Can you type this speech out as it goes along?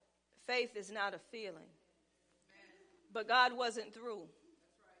Faith is not a feeling. But God wasn't through.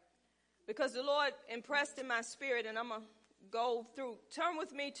 Because the Lord impressed in my spirit, and I'm going to go through. Turn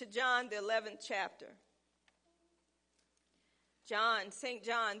with me to John, the 11th chapter. St.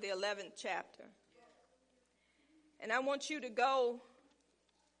 John, the 11th chapter. And I want you to go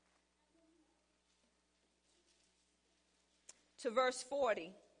to verse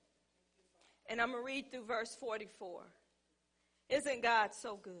 40. And I'm going to read through verse 44. Isn't God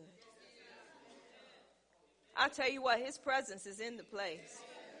so good? I tell you what, his presence is in the place.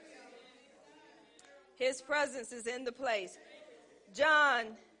 His presence is in the place. John,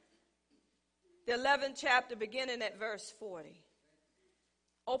 the 11th chapter, beginning at verse 40.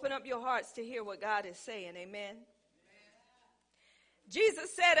 Open up your hearts to hear what God is saying. Amen.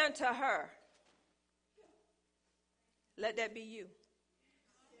 Jesus said unto her, let that be you.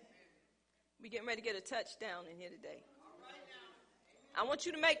 We're getting ready to get a touchdown in here today. I want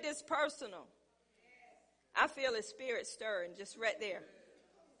you to make this personal. I feel his spirit stirring just right there.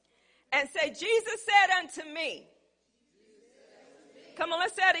 And say, Jesus said unto me. Come on,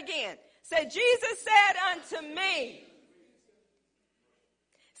 let's say it again. Say, Jesus said unto me.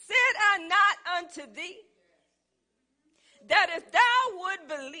 Said I not unto thee, that if thou would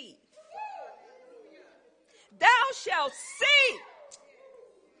believe, thou shalt see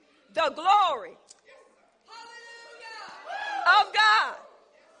the glory of God.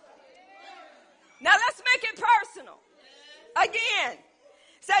 Now let's make it personal. Again,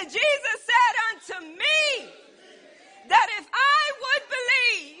 say, Jesus said unto me, that if I would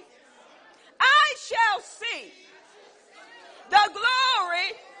believe, I shall see the glory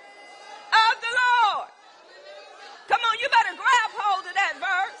of the Lord. Come on, you better grab hold of that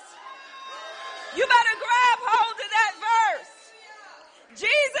verse. You better grab hold of that verse.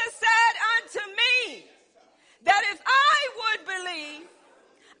 Jesus said unto me, that if I would believe,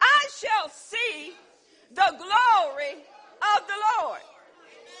 I shall see the glory of the Lord.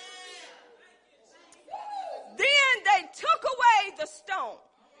 Then they took away the stone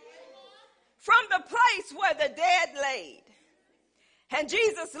from the place where the dead laid. And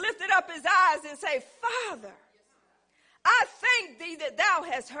Jesus lifted up his eyes and said, Father, I thank thee that thou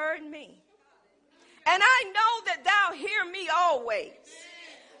hast heard me. And I know that thou hear me always.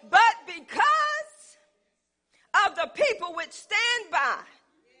 But because of the people which stand by,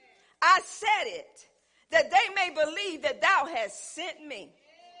 I said it, that they may believe that thou hast sent me.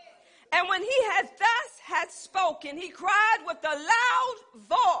 And when he had spoken, he cried with a loud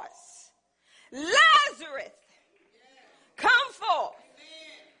voice, Lazarus, come forth.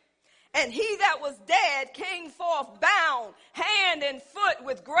 And he that was dead came forth bound hand and foot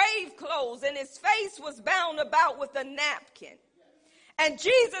with grave clothes, and his face was bound about with a napkin. And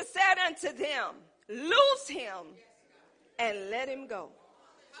Jesus said unto them, loose him and let him go.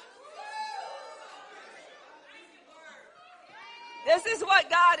 This is what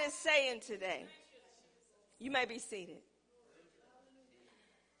God is saying today. You may be seated.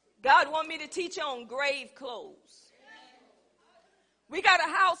 God wants me to teach on grave clothes. We got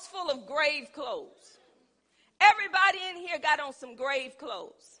a house full of grave clothes. Everybody in here got on some grave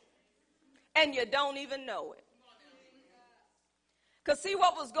clothes. And you don't even know it. Because see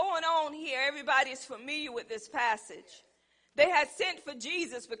what was going on here, everybody's familiar with this passage. They had sent for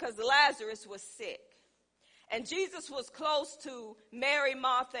Jesus because Lazarus was sick. And Jesus was close to Mary,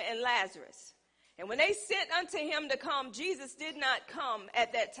 Martha, and Lazarus. And when they sent unto him to come, Jesus did not come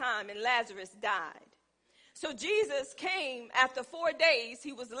at that time, and Lazarus died. So Jesus came after 4 days.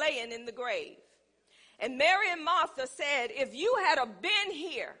 He was laying in the grave. And Mary and Martha said, if you had been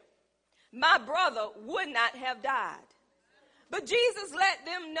here, my brother would not have died. But Jesus let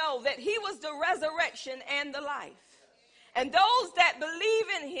them know that he was the resurrection and the life. And those that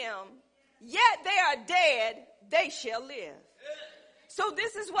believe in him, yet they are dead, they shall live. So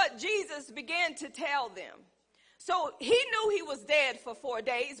this is what Jesus began to tell them. So he knew he was dead for 4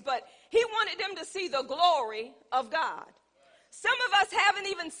 days, but he wanted them to see the glory of God. Some of us haven't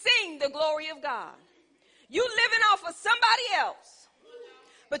even seen the glory of God. You living off of somebody else,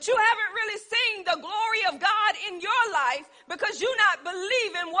 but you haven't really seen the glory of God in your life because you're not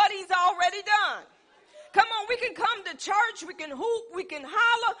believing what he's already done. Come on, we can come to church, we can hoop, we can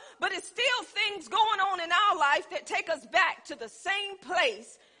holler, but it's still things going on in our life that take us back to the same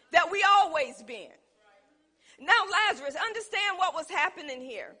place that we always been. Now, Lazarus, understand what was happening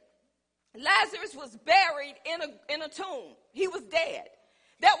here. Lazarus was buried in a tomb. He was dead.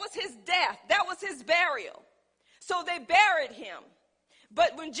 That was his death. That was his burial. So they buried him.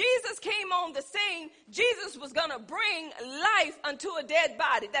 But when Jesus came on the scene, Jesus was going to bring life unto a dead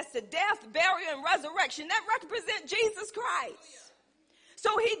body. That's the death, burial, and resurrection. That represents Jesus Christ.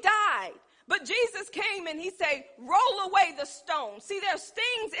 So he died. But Jesus came and he said, roll away the stone. See, there's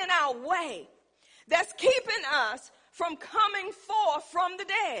things in our way that's keeping us from coming forth from the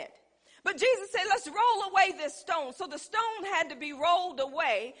dead. But Jesus said, let's roll away this stone. So the stone had to be rolled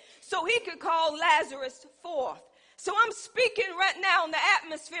away so he could call Lazarus forth. So I'm speaking right now in the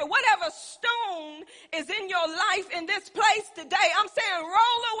atmosphere. Whatever stone is in your life in this place today, I'm saying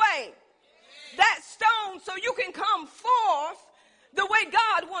roll away that stone so you can come forth the way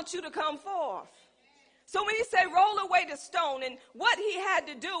God wants you to come forth. So when he said roll away the stone, and what he had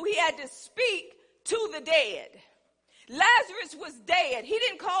to do, he had to speak to the dead. Lazarus was dead. He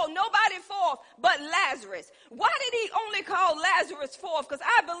didn't call nobody forth but Lazarus. Why did he only call Lazarus forth? Because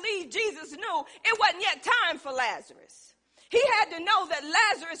I believe Jesus knew it wasn't yet time for Lazarus. He had to know that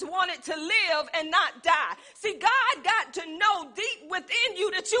Lazarus wanted to live and not die. See, God got to know deep within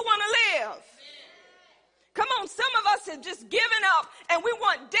you that you want to live. Come on, some of us have just given up and we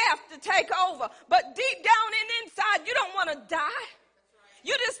want death to take over. But deep down and inside, you don't want to die.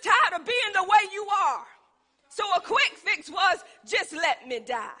 You're just tired of being the way you are. So a quick fix was, just let me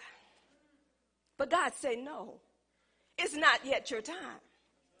die. But God said, no, it's not yet your time.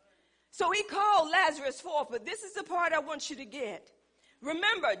 So he called Lazarus forth, but this is the part I want you to get.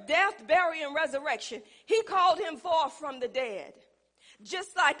 Remember, death, burial, and resurrection. He called him forth from the dead.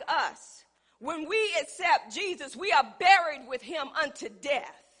 Just like us, when we accept Jesus, we are buried with him unto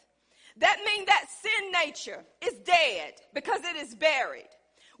death. That means that sin nature is dead because it is buried.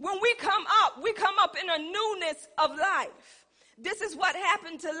 When we come up in a newness of life. This is what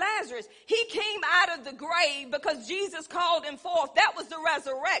happened to Lazarus. He came out of the grave because Jesus called him forth. That was the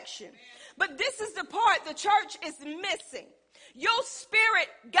resurrection. But this is the part the church is missing. Your spirit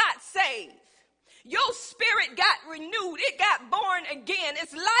got saved. Your spirit got renewed. It got born again.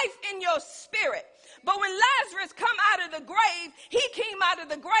 It's life in your spirit. But when Lazarus come out of the grave, he came out of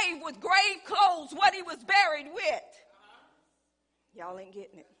the grave with grave clothes, what he was buried with. Y'all ain't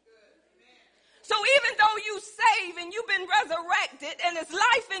getting it. So even though you save and you've been resurrected and it's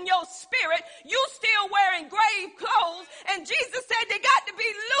life in your spirit, you still wearing grave clothes. And Jesus said they got to be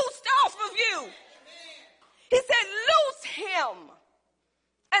loosed off of you. He said, loose him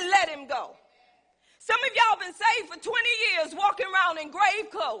and let him go. Some of y'all been saved for 20 years walking around in grave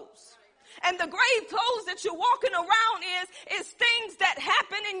clothes. And the grave clothes that you're walking around is things that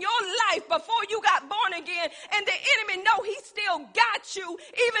happened in your life before you got born again. And the enemy know he still got you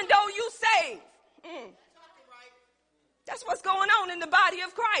even though you saved. That's what's going on in the body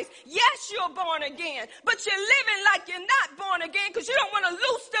of Christ. Yes, you're born again, but you're living like you're not born again because you don't want to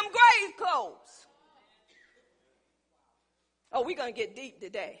loose them grave clothes. Oh, we're going to get deep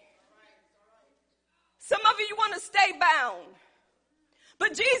today. Some of you want to stay bound.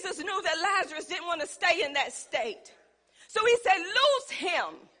 But Jesus knew that Lazarus didn't want to stay in that state. So he said, loose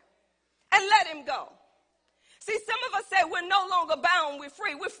him and let him go. See, some of us say we're no longer bound, we're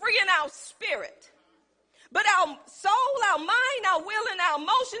free. We're free in our spirit. But our soul, our mind, our will, and our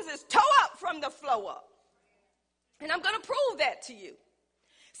emotions is tore up from the flow up. And I'm going to prove that to you.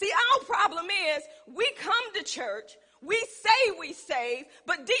 See, our problem is we come to church, we say we save,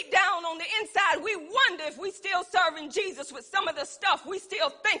 but deep down on the inside, we wonder if we still serving Jesus with some of the stuff we still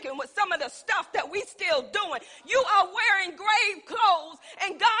thinking, with some of the stuff that we still doing. You are wearing grave clothes,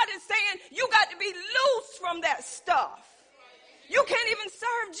 and God is saying you got to be loose from that stuff. You can't even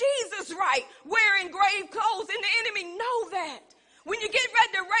serve Jesus right wearing grave clothes, and the enemy know that. When you get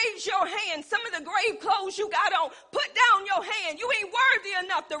ready to raise your hand, some of the grave clothes you got on, put down your hand. You ain't worthy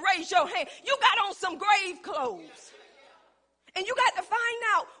enough to raise your hand. You got on some grave clothes. And you got to find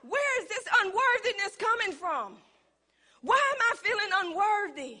out, where is this unworthiness coming from? Why am I feeling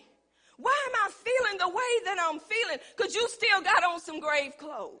unworthy? Why am I feeling the way that I'm feeling? Because you still got on some grave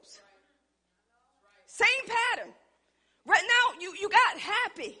clothes. Same pattern. Right now, you got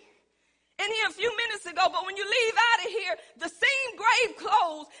happy in here a few minutes ago, but when you leave out of here, the same grave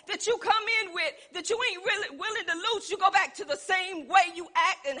clothes that you come in with, that you ain't really willing to lose, you go back to the same way you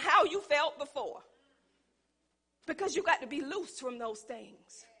act and how you felt before. Because you got to be loose from those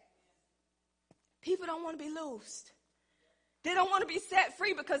things. People don't want to be loosed. They don't want to be set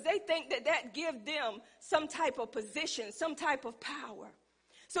free because they think that gives them some type of position, some type of power.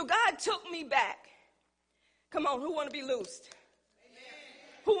 So God took me back. Come on, who want to be loosed? Amen.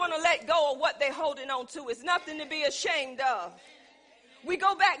 Who want to let go of what they're holding on to? It's nothing to be ashamed of. We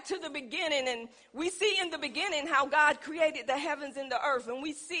go back to the beginning, and we see in the beginning how God created the heavens and the earth. And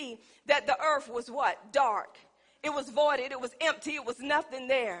we see that the earth was what? Dark. It was voided. It was empty. It was nothing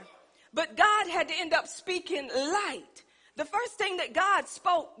there. But God had to end up speaking light. The first thing that God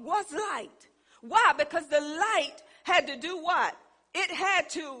spoke was light. Why? Because the light had to do what? it had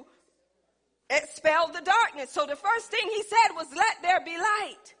to expel the darkness. So the first thing he said was, let there be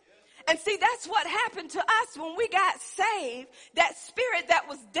light. And see, that's what happened to us when we got saved. That spirit that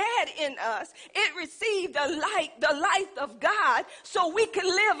was dead in us, it received the life of God, so we could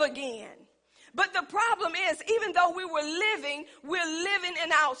live again. But the problem is, even though we're living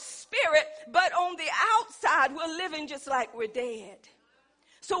in our spirit, but on the outside, we're living just like we're dead.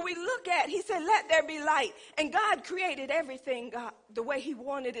 So we look at, he said, let there be light. And God created everything the way he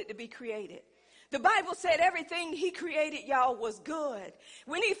wanted it to be created. The Bible said everything he created, y'all, was good.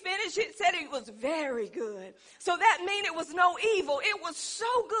 When he finished, it said it was very good. So that means it was no evil. It was so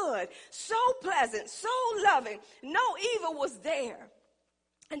good, so pleasant, so loving. No evil was there.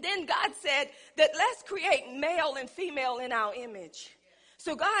 And then God said that let's create male and female in our image.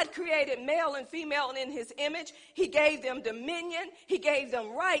 So God created male and female in his image. He gave them dominion. He gave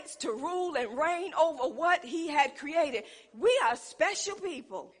them rights to rule and reign over what he had created. We are special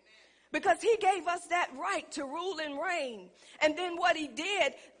people because he gave us that right to rule and reign. And then what he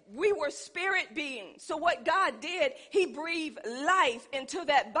did, we were spirit beings. So what God did, he breathed life into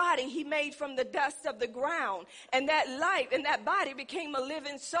that body he made from the dust of the ground. And that life and that body became a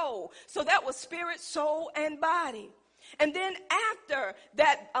living soul. So that was spirit, soul, and body. And then after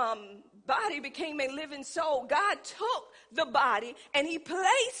that body became a living soul, God took the body and he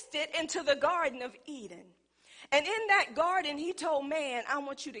placed it into the Garden of Eden. And in that garden, he told man, I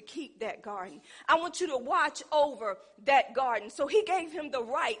want you to keep that garden. I want you to watch over that garden. So he gave him the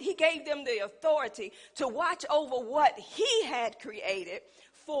right. He gave them the authority to watch over what he had created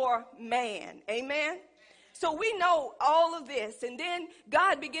for man. Amen? So we know all of this. And then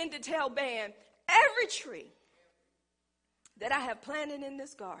God began to tell man, every tree that I have planted in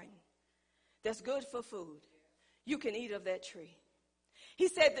this garden that's good for food, you can eat of that tree. He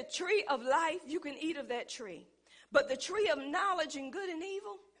said the tree of life, you can eat of that tree. But the tree of knowledge and good and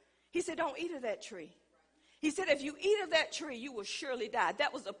evil, he said, don't eat of that tree. He said, if you eat of that tree, you will surely die.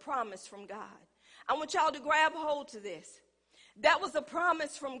 That was a promise from God. I want y'all to grab hold to this. That was a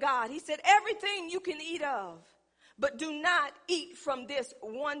promise from God. He said, everything you can eat of, but do not eat from this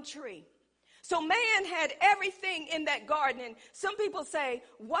one tree. So man had everything in that garden. And some people say,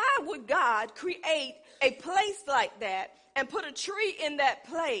 why would God create a place like that and put a tree in that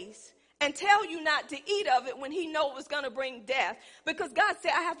place and tell you not to eat of it when he knew it was going to bring death? Because God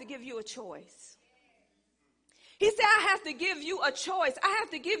said, I have to give you a choice. He said, I have to give you a choice. I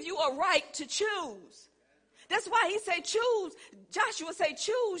have to give you a right to choose. That's why he said, choose. Joshua said,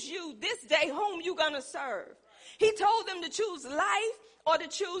 choose you this day whom you going to serve. He told them to choose life or to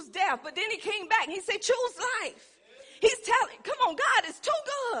choose death. But then he came back and he said, choose life. He's telling, come on, God is too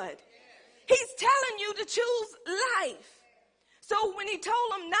good. He's telling you to choose life. So when he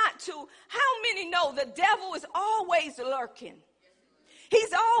told them not to, how many know the devil is always lurking?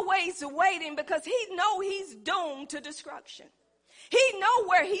 He's always waiting because he know he's doomed to destruction. He know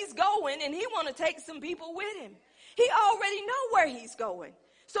where he's going and he want to take some people with him. He already know where he's going.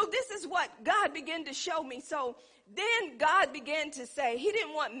 So this is what God began to show me. So then God began to say he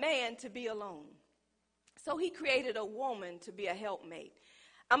didn't want man to be alone. So he created a woman to be a helpmate.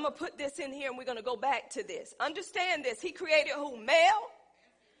 I'm going to put this in here and we're going to go back to this. Understand this. He created who? Male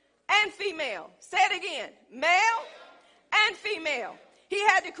and female. Say it again. Male and female. He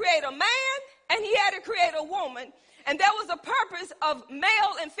had to create a man and he had to create a woman. And there was a purpose of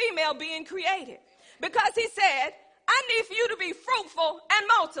male and female being created. Because he said, I need for you to be fruitful and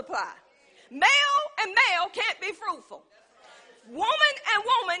multiply. Male and male can't be fruitful. Woman and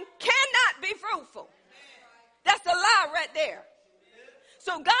woman cannot be fruitful. That's a lie right there.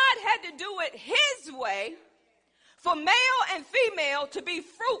 So God had to do it his way for male and female to be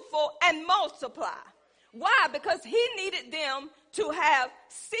fruitful and multiply. Why? Because he needed them to have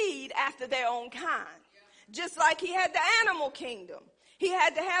seed after their own kind. Just like he had the animal kingdom. He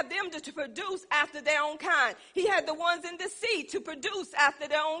had to have them to produce after their own kind. He had the ones in the sea to produce after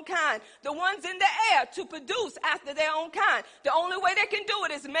their own kind. The ones in the air to produce after their own kind. The only way they can do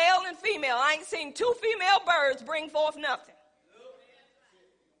it is male and female. I ain't seen two female birds bring forth nothing.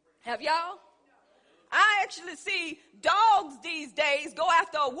 Have y'all? I actually see dogs these days go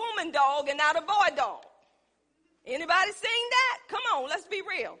after a woman dog and not a boy dog. Anybody seen that? Come on, let's be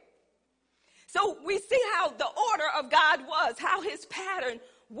real. So we see how the order of God was, how his pattern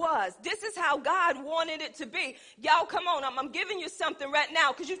was. This is how God wanted it to be. Y'all, come on, I'm giving you something right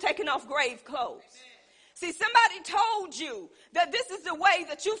now because you're taking off grave clothes. See, somebody told you that this is the way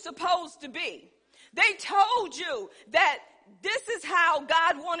that you're supposed to be. They told you that this is how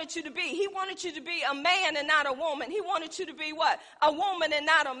God wanted you to be. He wanted you to be a man and not a woman. He wanted you to be what? A woman and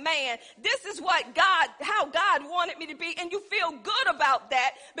not a man. This is how God wanted me to be. And you feel good about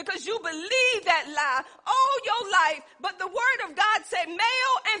that because you believe that lie all your life. But the word of God said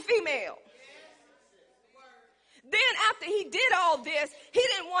male and female. Then after he did all this, he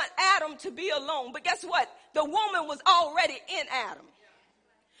didn't want Adam to be alone. But guess what? The woman was already in Adam.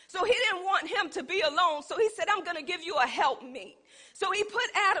 So he didn't want him to be alone. So he said, I'm going to give you a helpmeet. So he put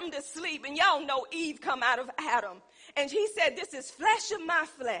Adam to sleep. And y'all know Eve come out of Adam. And he said, this is flesh of my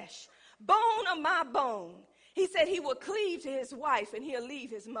flesh, bone of my bone. He said he will cleave to his wife and he'll leave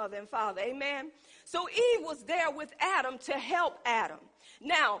his mother and father. Amen. So Eve was there with Adam to help Adam.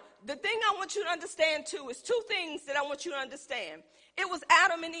 Now, the thing I want you to understand, too, is two things that I want you to understand. It was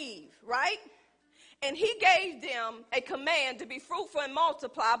Adam and Eve, right? And he gave them a command to be fruitful and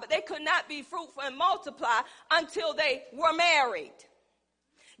multiply, but they could not be fruitful and multiply until they were married.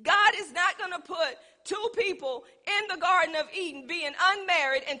 God is not going to put two people in the Garden of Eden being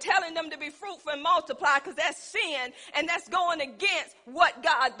unmarried and telling them to be fruitful and multiply because that's sin and that's going against what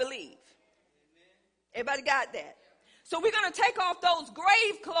God believes. Everybody got that? So we're going to take off those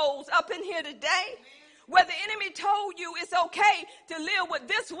grave clothes up in here today. Where the enemy told you it's okay to live with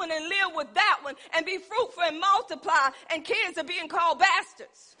this one and live with that one and be fruitful and multiply and kids are being called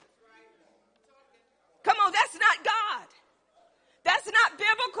bastards. Come on, that's not God. That's not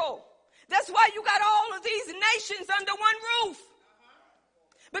biblical. That's why you got all of these nations under one roof.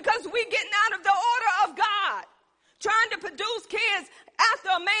 Because we're getting out of the order of God. Trying to produce kids after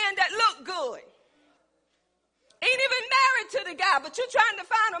a man that look good. Ain't even married to the guy, but you're trying to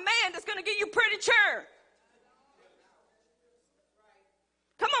find a man that's going to give you pretty churn.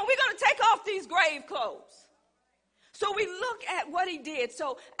 Come on, we're going to take off these grave clothes. So we look at what he did.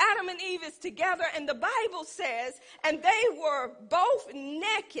 So Adam and Eve is together, and the Bible says, and they were both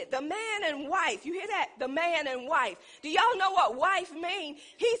naked, the man and wife. You hear that? The man and wife. Do y'all know what wife mean?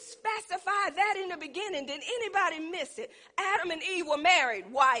 He specified that in the beginning. Did anybody miss it? Adam and Eve were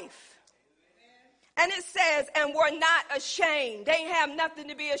married, wife. And it says, and were not ashamed. They have nothing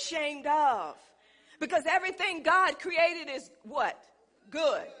to be ashamed of. Because everything God created is what?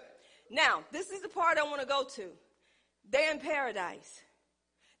 Good. Now, this is the part I want to go to. They're in paradise.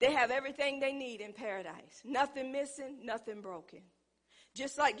 They have everything they need in paradise. Nothing missing, nothing broken.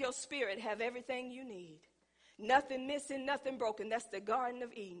 Just like your spirit have everything you need. Nothing missing, nothing broken. That's the Garden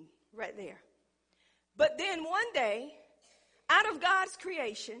of Eden right there. But then one day, out of God's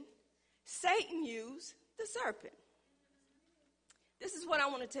creation, Satan used the serpent. This is what I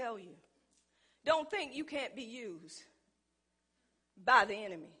want to tell you. Don't think you can't be used by the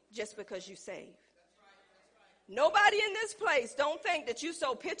enemy just because you saved. Nobody in this place don't think that you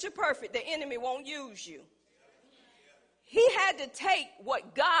so picture perfect the enemy won't use you. He had to take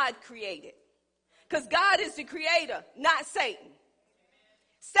what God created. Because God is the creator, not Satan.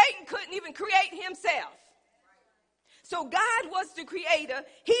 Satan couldn't even create himself. So God was the creator.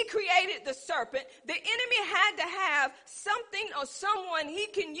 He created the serpent. The enemy had to have something or someone he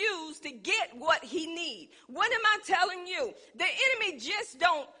can use to get what he needs. What am I telling you? The enemy just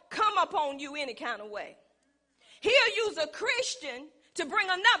don't come upon you any kind of way. He'll use a Christian to bring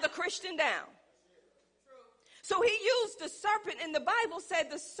another Christian down. So he used the serpent, and the Bible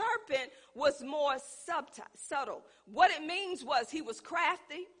said the serpent was more subtle. What it means was he was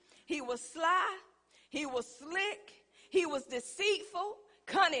crafty, he was sly, he was slick, he was deceitful,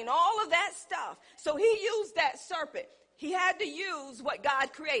 cunning, all of that stuff. So he used that serpent. He had to use what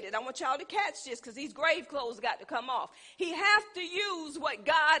God created. I want y'all to catch this because these grave clothes got to come off. He has to use what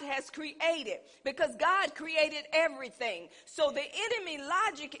God has created because God created everything. So the enemy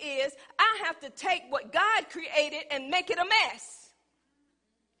logic is I have to take what God created and make it a mess.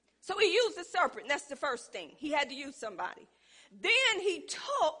 So he used the serpent. That's the first thing. He had to use somebody. Then he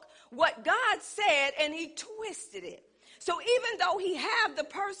took what God said and he twisted it. So even though he have the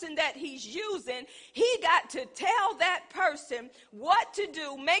person that he's using, he got to tell that person what to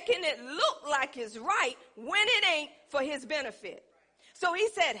do, making it look like it's right when it ain't for his benefit. So he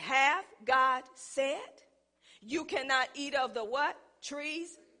said, have God said, you cannot eat of the what?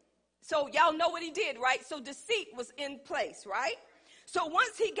 Trees. So y'all know what he did, right? So deceit was in place, right? So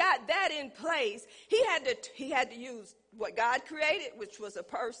once he got that in place, he had to use what God created, which was a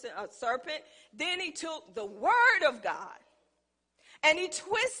serpent. Then he took the word of God and he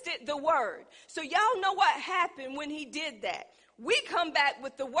twisted the word. So y'all know what happened when he did that. We come back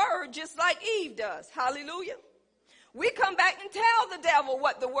with the word just like Eve does. Hallelujah. We come back and tell the devil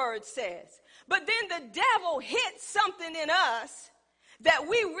what the word says. But then the devil hits something in us that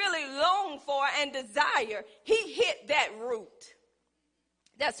we really long for and desire, he hit that root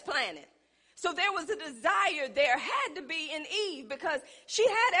that's planted. So there was a desire there, had to be in Eve, because she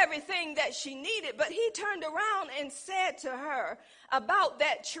had everything that she needed. But he turned around and said to her about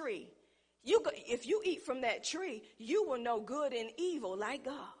that tree, if you eat from that tree, you will know good and evil like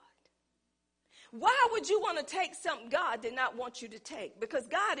God. Why would you want to take something God did not want you to take? Because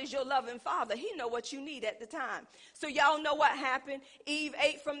God is your loving Father. He know what you need at the time. So y'all know what happened. Eve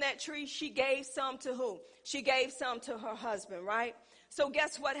ate from that tree. She gave some to who? She gave some to her husband, right? So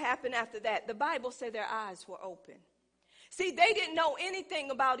guess what happened after that? The Bible said their eyes were open. See, they didn't know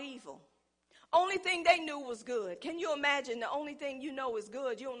anything about evil. Only thing they knew was good. Can you imagine? The only thing you know is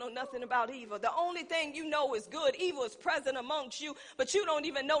good. You don't know nothing about evil. The only thing you know is good. Evil is present amongst you, but you don't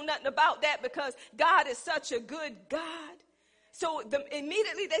even know nothing about that because God is such a good God. So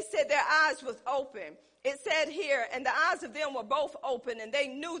immediately they said their eyes was open. It said here, and the eyes of them were both open, and they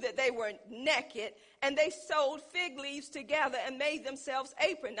knew that they were naked, and they sewed fig leaves together and made themselves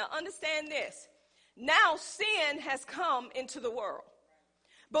aprons. Now understand this. Now sin has come into the world.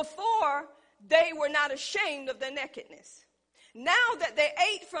 Before, they were not ashamed of their nakedness. Now that they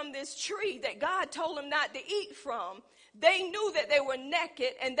ate from this tree that God told them not to eat from, they knew that they were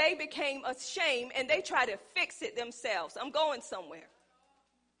naked, and they became ashamed, and they tried to fix it themselves. I'm going somewhere.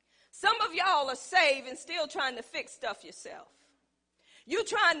 Some of y'all are saved and still trying to fix stuff yourself. You're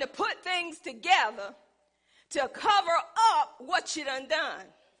trying to put things together to cover up what you done.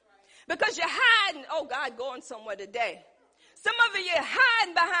 Because you're hiding. Oh, God, going somewhere today. Some of you are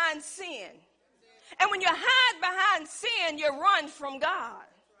hiding behind sin. And when you hide behind sin, you run from God.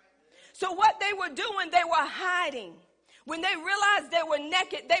 So what they were doing, they were hiding. When they realized they were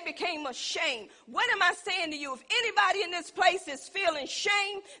naked, they became ashamed. What am I saying to you? If anybody in this place is feeling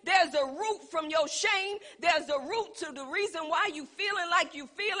shame, there's a root from your shame. There's a root to the reason why you feeling like you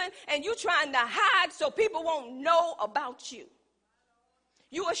feeling, and you trying to hide so people won't know about you.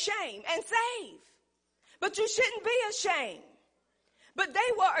 You ashamed and saved. But you shouldn't be ashamed. But they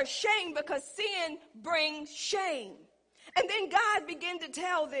were ashamed because sin brings shame. And then God began to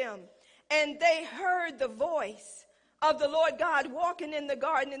tell them, and they heard the voice of the Lord God walking in the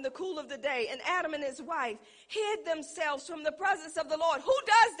garden in the cool of the day. And Adam and his wife hid themselves from the presence of the Lord. Who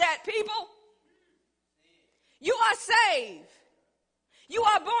does that, people? You are saved. You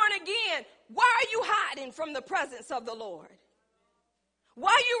are born again. Why are you hiding from the presence of the Lord?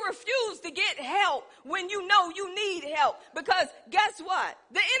 Why you refuse to get help when you know you need help? Because guess what?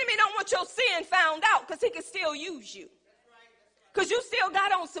 The enemy don't want your sin found out because he can still use you. Because you still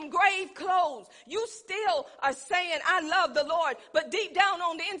got on some grave clothes. You still are saying, I love the Lord. But deep down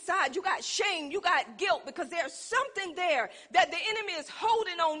on the inside, you got shame, you got guilt, because there's something there that the enemy is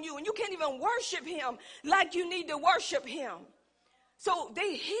holding on you, and you can't even worship him like you need to worship him. So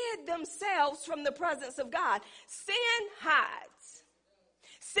they hid themselves from the presence of God. Sin hides.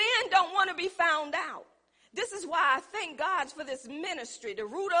 Sin don't want to be found out. This is why I thank God for this ministry to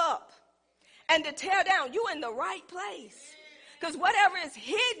root up and to tear down. You in the right place. Because whatever is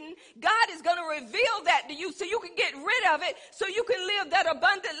hidden, God is going to reveal that to you so you can get rid of it, so you can live that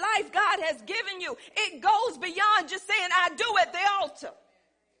abundant life God has given you. It goes beyond just saying, I do at the altar.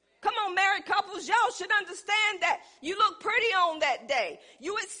 Come on, married couples, y'all should understand that. You look pretty on that day.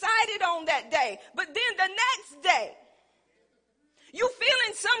 You excited on that day. But then the next day, you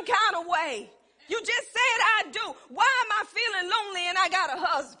feeling some kind of way. You just said, I do. Why am I feeling lonely and I got a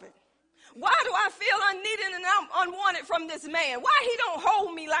husband? Why do I feel unneeded and I'm unwanted from this man? Why he don't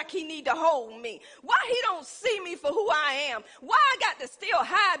hold me like he need to hold me? Why he don't see me for who I am? Why I got to still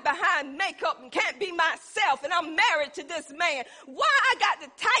hide behind makeup and can't be myself and I'm married to this man? Why I got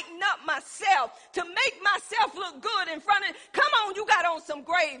to tighten up myself to make myself look good in front of, come on, you got on some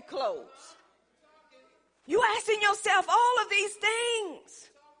grave clothes. You asking yourself all of these things.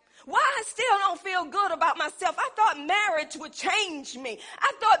 Why I still don't feel good about myself? I thought marriage would change me.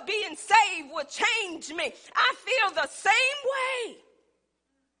 I thought being saved would change me. I feel the same way.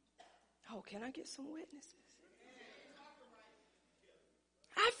 Oh, can I get some witnesses?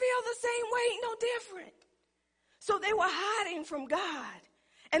 I feel the same way, no different. So they were hiding from God.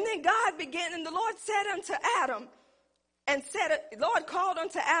 And then God began, and the Lord said unto Adam, Lord called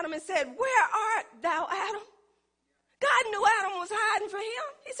unto Adam and said, where art thou, Adam? God knew Adam was hiding from him.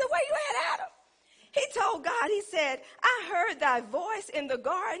 He said, where you at, Adam? He told God, he said, I heard thy voice in the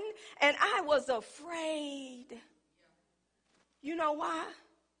garden, and I was afraid. You know why?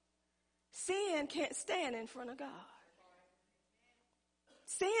 Sin can't stand in front of God.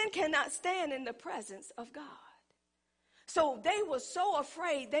 Sin cannot stand in the presence of God. So they were so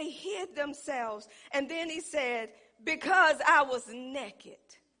afraid, they hid themselves. And then he said, because I was naked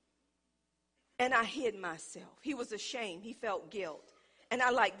and I hid myself. He was ashamed. He felt guilt. And I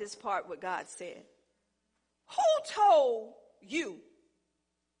like this part, what God said. Who told you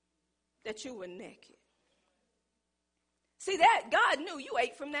that you were naked? See that? God knew you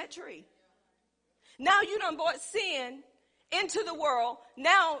ate from that tree. Now you done brought sin into the world.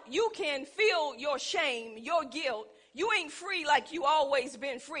 Now you can feel your shame, your guilt. You ain't free like you always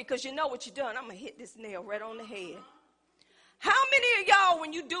been free because you know what you done. I'm going to hit this nail right on the head. How many of y'all,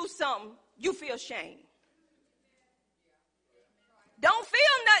 when you do something, you feel shame? Don't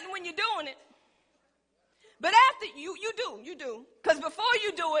feel nothing when you're doing it. But after you do. Because before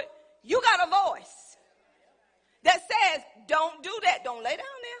you do it, you got a voice that says, don't do that. Don't lay down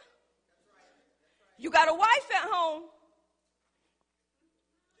there. You got a wife at home.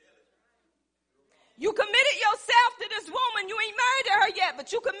 You committed yourself to this woman. You ain't married to her yet,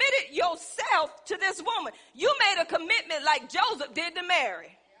 but you committed yourself to this woman. You made a commitment like Joseph did to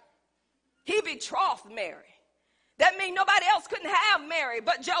Mary. He betrothed Mary. That means nobody else couldn't have Mary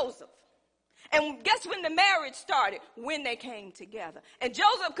but Joseph. And guess when the marriage started? When they came together. And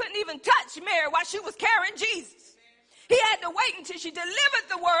Joseph couldn't even touch Mary while she was carrying Jesus. He had to wait until she delivered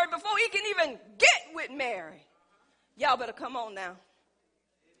the word before he can even get with Mary. Y'all better come on now.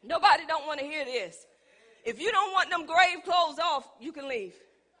 Nobody don't want to hear this. If you don't want them grave clothes off, you can leave.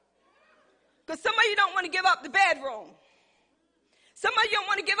 Because some of you don't want to give up the bedroom. Some of you don't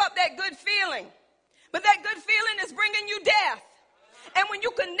want to give up that good feeling. But that good feeling is bringing you death. And when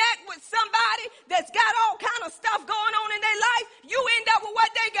you connect with somebody that's got all kind of stuff going on in their life, you end up with what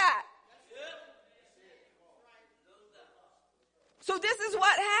they got. So this is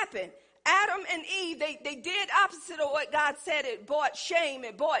what happened. Adam and Eve, they did opposite of what God said. It brought shame.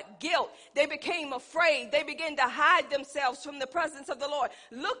 It brought guilt. They became afraid. They began to hide themselves from the presence of the Lord.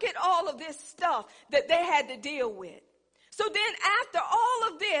 Look at all of this stuff that they had to deal with. So then after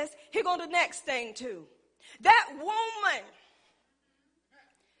all of this, here go the next thing too. That woman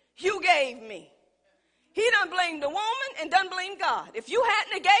you gave me. He done blamed the woman and done blamed God. If you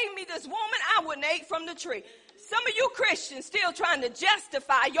hadn't have gave me this woman, I wouldn't have ate from the tree. Some of you Christians still trying to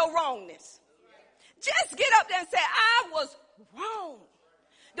justify your wrongness. Just get up there and say, I was wrong.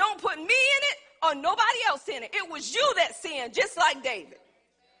 Don't put me in it or nobody else in it. It was you that sinned, just like David.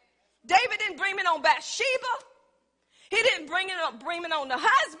 David didn't bring it on Bathsheba. He didn't bring it on the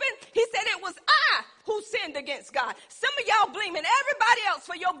husband. He said it was I who sinned against God. Some of y'all blaming everybody else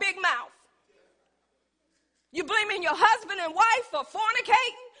for your big mouth. You blaming your husband and wife for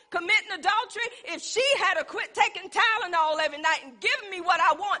fornicating, committing adultery. If she had to quit taking Tylenol every night and giving me what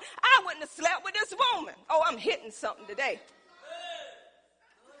I want, I wouldn't have slept with this woman. Oh, I'm hitting something today.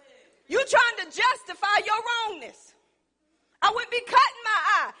 You trying to justify your wrongness. I wouldn't be cutting my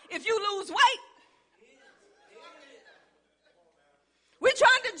eye if you lose weight. We're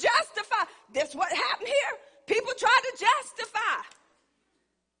trying to justify. That's what happened here. People try to justify.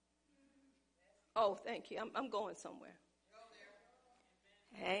 Oh, thank you. I'm going somewhere.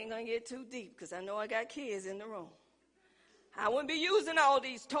 I ain't going to get too deep because I know I got kids in the room. I wouldn't be using all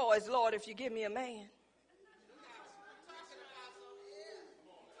these toys, Lord, if you give me a man.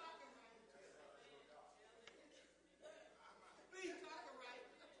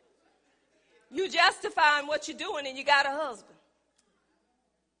 You justifying what you're doing and you got a husband.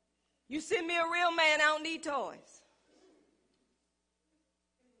 You send me a real man, I don't need toys.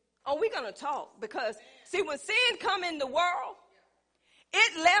 Oh, we're going to talk because, see, when sin come in the world,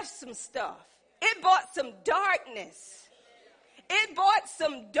 it left some stuff. It brought some darkness. It brought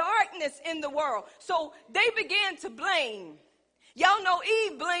some darkness in the world. So they began to blame. Y'all know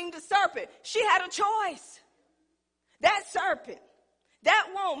Eve blamed the serpent. She had a choice. That serpent, that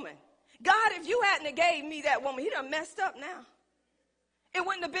woman. God, if you hadn't have gave me that woman, he done messed up now. It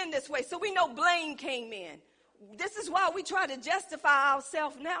wouldn't have been this way. So we know blame came in. This is why we try to justify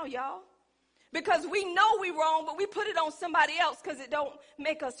ourselves now, y'all. Because we know we wrong, but we put it on somebody else because it don't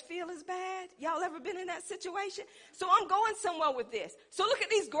make us feel as bad. Y'all ever been in that situation? So I'm going somewhere with this. So look at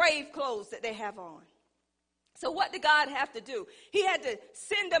these grave clothes that they have on. So what did God have to do? He had to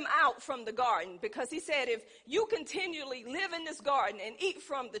send them out from the garden because he said, if you continually live in this garden and eat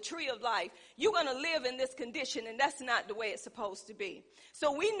from the tree of life, you're going to live in this condition, and that's not the way it's supposed to be.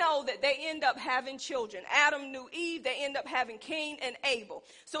 So we know that they end up having children. Adam knew Eve. They end up having Cain and Abel.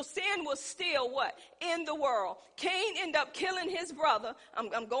 So sin was still what? In the world. Cain ended up killing his brother.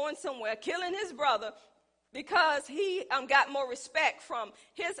 I'm going somewhere. Killing his brother. Because he got more respect from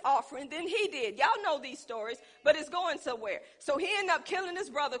his offering than he did. Y'all know these stories, but it's going somewhere. So he ended up killing his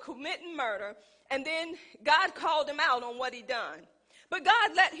brother, committing murder, and then God called him out on what he done. But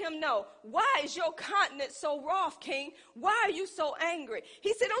God let him know, why is your countenance so wroth, king? Why are you so angry?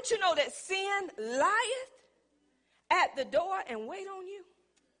 He said, don't you know that sin lieth at the door and wait on you?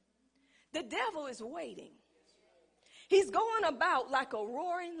 The devil is waiting. He's going about like a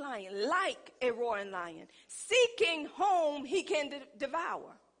roaring lion, seeking whom he can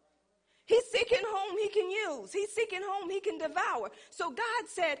devour. He's seeking whom he can use. He's seeking whom he can devour. So God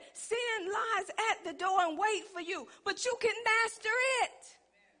said, sin lies at the door and wait for you, but you can master it.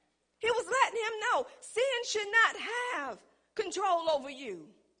 He was letting him know sin should not have control over you.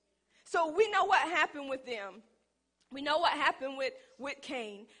 So we know what happened with them. We know what happened with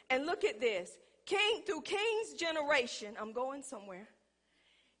Cain. And look at this. Through Cain's generation, I'm going somewhere,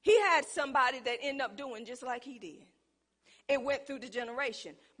 he had somebody that ended up doing just like he did. It went through the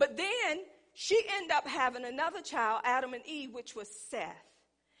generation. But then she ended up having another child, Adam and Eve, which was Seth.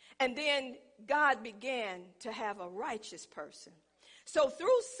 And then God began to have a righteous person. So through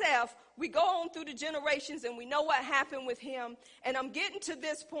Seth, we go on through the generations and we know what happened with him. And I'm getting to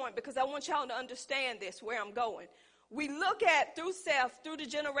this point because I want y'all to understand this, where I'm going. We look at through Seth, through the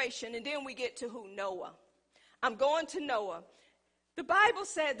generation, and then we get to who? Noah. I'm going to Noah. The Bible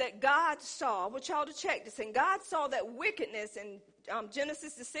said that God saw, I want y'all to check this, and God saw that wickedness in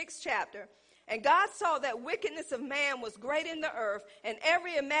Genesis, the 6th chapter, and God saw that wickedness of man was great in the earth, and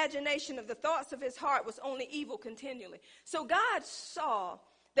every imagination of the thoughts of his heart was only evil continually. So God saw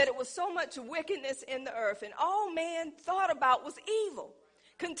that it was so much wickedness in the earth, and all man thought about was evil.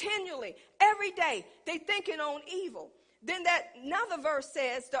 Continually, every day, they thinking on evil. Then that another verse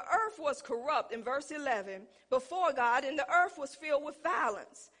says the earth was corrupt in verse 11 before God, and the earth was filled with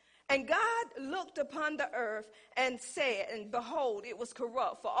violence. And God looked upon the earth and said, and behold, it was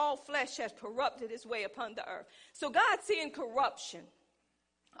corrupt, for all flesh has corrupted its way upon the earth. So God's seeing corruption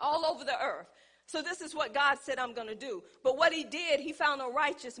all over the earth. So this is what God said I'm going to do. But what he did, he found a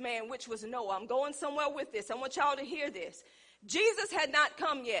righteous man, which was Noah. I'm going somewhere with this. I want y'all to hear this. Jesus had not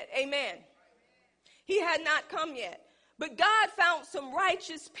come yet. Amen. He had not come yet. But God found some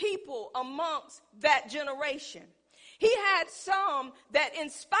righteous people amongst that generation. He had some that, in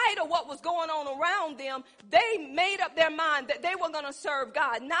spite of what was going on around them, they made up their mind that they were going to serve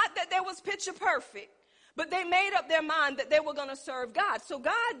God. Not that they was picture perfect, but they made up their mind that they were going to serve God. So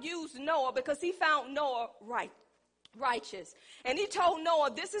God used Noah because he found Noah righteous. And he told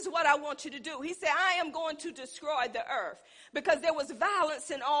Noah, this is what I want you to do. He said, I am going to destroy the earth because there was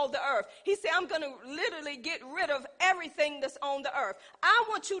violence in all the earth. He said, I'm going to literally get rid of everything that's on the earth. I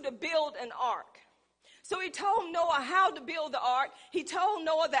want you to build an ark. So he told Noah how to build the ark. He told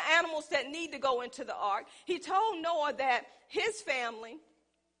Noah the animals that need to go into the ark. He told Noah that his family,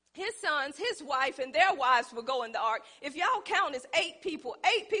 his sons, his wife, and their wives would go in the ark. If y'all count, it's 8 people.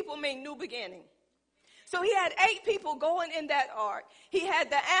 8 people mean new beginning. So he had 8 people going in that ark. He had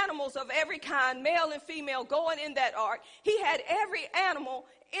the animals of every kind, male and female, going in that ark. He had every animal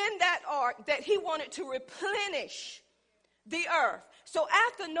in that ark that he wanted to replenish the earth. So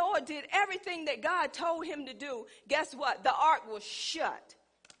after Noah did everything that God told him to do, guess what? The ark was shut.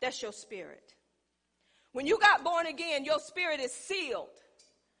 That's your spirit. When you got born again, your spirit is sealed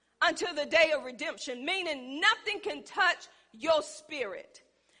until the day of redemption, meaning nothing can touch your spirit.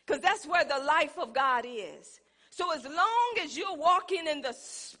 Because that's where the life of God is. So as long as you're walking in the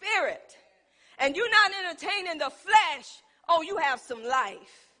spirit and you're not entertaining the flesh, oh, you have some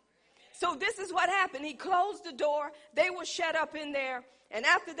life. So this is what happened. He closed the door. They were shut up in there. And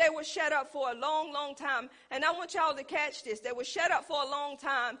after they were shut up for a long, long time, and I want y'all to catch this, they were shut up for a long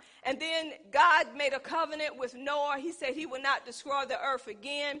time, and then God made a covenant with Noah. He said he would not destroy the earth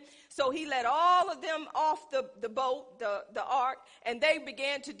again. So he let all of them off the boat, the ark, and they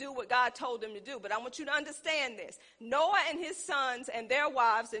began to do what God told them to do. But I want you to understand this. Noah and his sons and their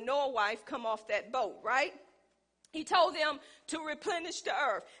wives and Noah's wife come off that boat, right? He told them to replenish the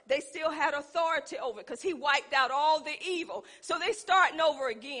earth. They still had authority over it because he wiped out all the evil. So they're starting over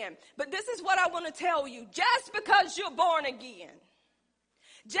again. But this is what I want to tell you. Just because you're born again,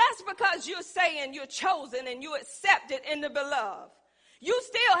 just because you're saying you're chosen and you're accepted in the beloved, you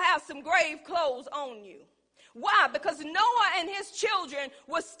still have some grave clothes on you. Why? Because Noah and his children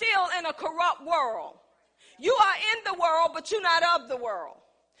were still in a corrupt world. You are in the world, but you're not of the world.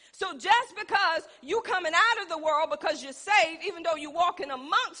 So just because you coming out of the world because you're saved, even though you're walking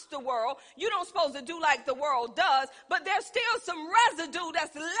amongst the world, you don't supposed to do like the world does, but there's still some residue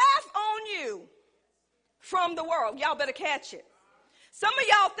that's left on you from the world. Y'all better catch it. Some of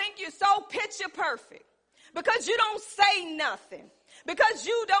y'all think you're so picture perfect because you don't say nothing, because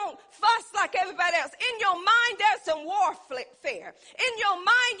you don't fuss like everybody else. In your mind, there's some warfare. In your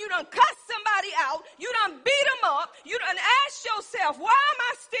mind, you done cuss somebody out. You done beat them up. You done ask yourself, why am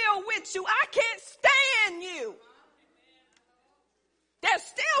I still with you? I can't stand you. There's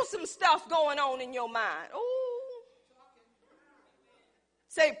still some stuff going on in your mind. Ooh.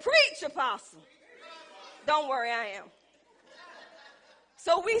 Say, preach, apostle. Don't worry, I am.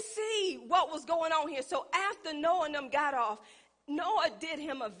 So we see what was going on here. So after Noah and them got off, Noah did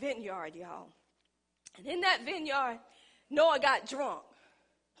him a vineyard, y'all. And in that vineyard, Noah got drunk.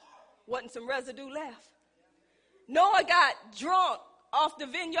 Wasn't some residue left. Noah got drunk off the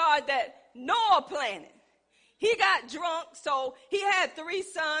vineyard that Noah planted. He got drunk, so he had 3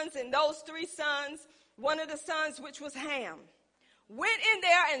 sons, and those 3 sons, one of the sons, which was Ham, went in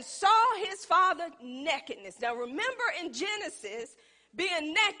there and saw his father nakedness. Now remember, in Genesis,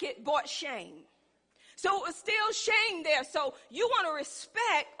 being naked brought shame. So it was still shame there. So you want to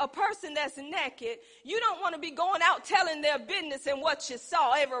respect a person that's naked. You don't want to be going out telling their business and what you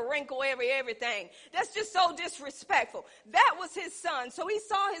saw, every wrinkle, everything. That's just so disrespectful. That was his son. So he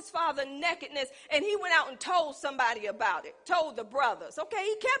saw his father nakedness, and he went out and told somebody about it, told the brothers. Okay,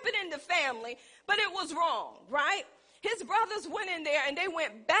 he kept it in the family, but it was wrong, right? His brothers went in there and they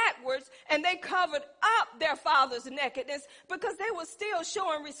went backwards and they covered up their father's nakedness because they were still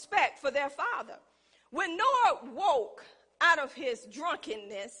showing respect for their father. When Noah woke out of his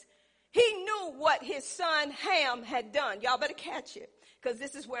drunkenness, he knew what his son Ham had done. Y'all better catch it, because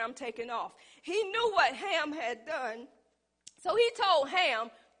this is where I'm taking off. He knew what Ham had done, so he told Ham,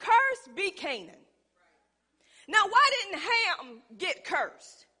 "Cursed be Canaan." Now, why didn't Ham get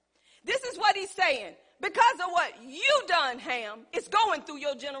cursed? This is what he's saying. Because of what you done, Ham, it's going through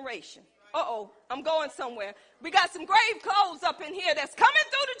your generation. Uh-oh, I'm going somewhere. We got some grave clothes up in here that's coming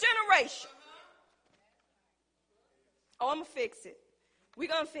through the generation. Oh, I'm going to fix it. We're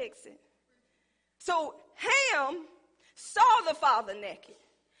going to fix it. So Ham saw the father naked.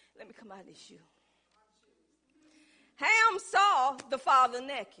 Let me come out of this shoe. Ham saw the father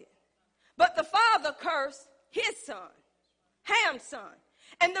naked. But the father cursed his son, Ham's son.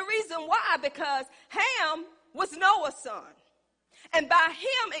 And the reason why, because Ham was Noah's son. And by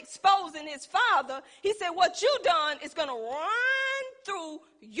him exposing his father, he said, what you done is going to run through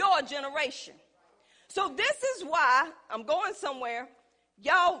your generation. So this is why, I'm going somewhere,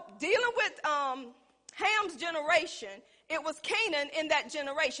 y'all dealing with Ham's generation, it was Canaan in that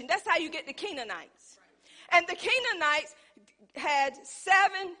generation. That's how you get the Canaanites. And the Canaanites had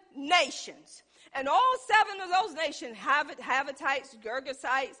 7 nations. And all 7 of those nations, Havitites,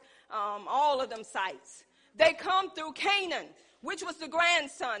 Girgasites, all of them sites, they come through Canaan, which was the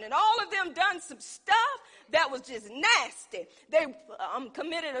grandson. And all of them done some stuff that was just nasty. They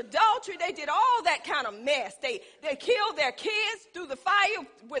committed adultery. They did all that kind of mess. They killed their kids through the fire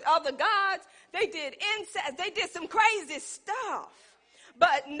with other gods. They did incest. They did some crazy stuff.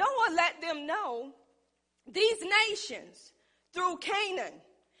 But Noah let them know these nations through Canaan.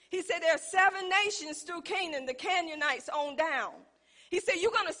 He said there are 7 nations through Canaan, the Canaanites on down. He said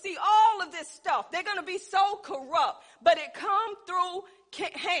you're going to see all of this stuff. They're going to be so corrupt. But it come through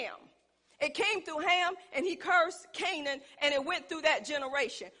Ham. It came through Ham, and he cursed Canaan, and it went through that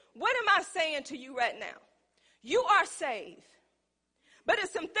generation. What am I saying to you right now? You are saved. But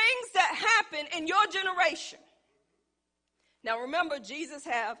it's some things that happen in your generation. Now remember, Jesus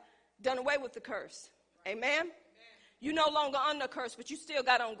have done away with the curse. Amen? You're no longer under curse, but you still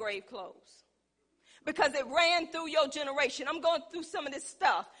got on grave clothes. Because it ran through your generation. I'm going through some of this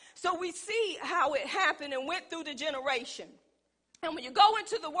stuff. So we see how it happened and went through the generation. And when you go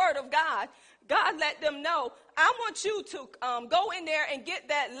into the Word of God, God let them know, I want you to go in there and get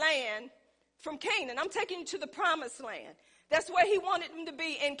that land from Canaan. I'm taking you to the promised land. That's where he wanted them to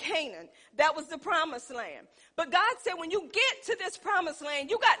be, in Canaan. That was the promised land. But God said, when you get to this promised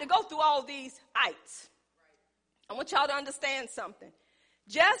land, you got to go through all these ites. I want y'all to understand something.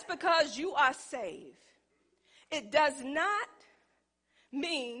 Just because you are saved, it does not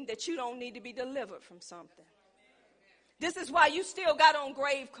mean that you don't need to be delivered from something. This is why you still got on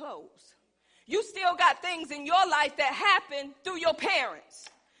grave clothes. You still got things in your life that happened through your parents.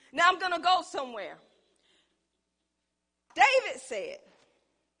 Now I'm going to go somewhere. David said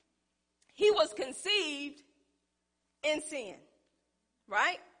he was conceived in sin,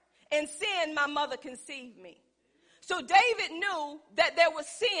 right? In sin, my mother conceived me. So David knew that there was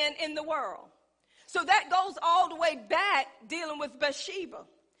sin in the world. So that goes all the way back dealing with Bathsheba.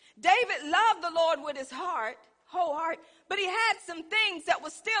 David loved the Lord with his whole heart, but he had some things that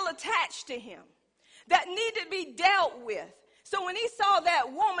were still attached to him that needed to be dealt with. So when he saw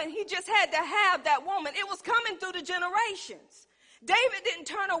that woman, he just had to have that woman. It was coming through the generations. David didn't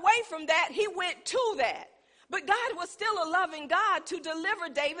turn away from that. He went to that. But God was still a loving God to deliver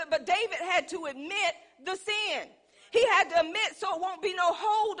David, but David had to admit the sin. He had to admit so it won't be no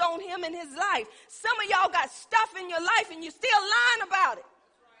hold on him in his life. Some of y'all got stuff in your life and you're still lying about it.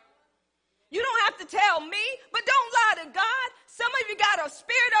 You don't have to tell me, but don't lie to God. Some of you got a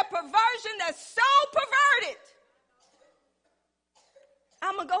spirit of perversion that's so perverted.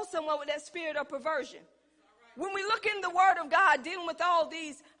 I'm going to go somewhere with that spirit of perversion. When we look in the word of God dealing with all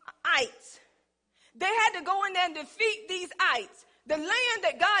these ites, they had to go in there and defeat these ites. The land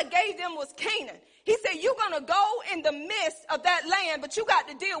that God gave them was Canaan. He said, you're going to go in the midst of that land, but you got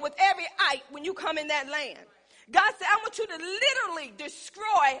to deal with every ite when you come in that land. God said, I want you to literally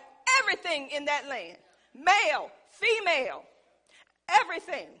destroy everything in that land. Male, female,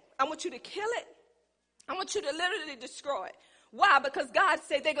 everything. I want you to kill it. I want you to literally destroy it. Why? Because God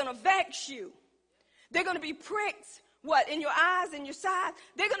said they're going to vex you. They're going to be pricks, what, in your eyes and your sides?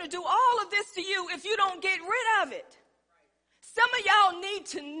 They're going to do all of this to you if you don't get rid of it. Some of y'all need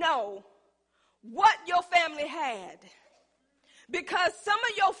to know what your family had. Because some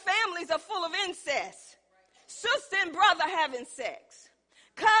of your families are full of incest. Sister and brother having sex.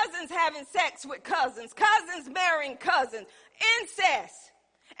 Cousins having sex with cousins. Cousins marrying cousins. Incest.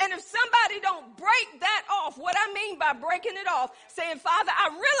 And if somebody don't break that off, what I mean by breaking it off, saying, Father, I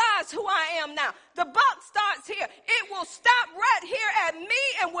realize who I am now. The buck starts here. It will stop right here at me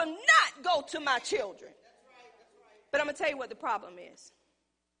and will not go to my children. But I'm going to tell you what the problem is.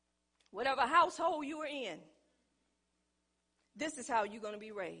 Whatever household you are in, this is how you're going to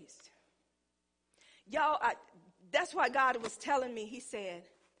be raised. Y'all, that's why God was telling me, he said,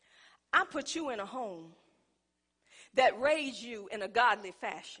 I put you in a home that raised you in a godly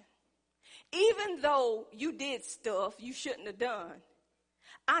fashion. Even though you did stuff you shouldn't have done,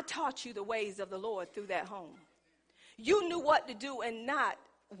 I taught you the ways of the Lord through that home. You knew what to do and not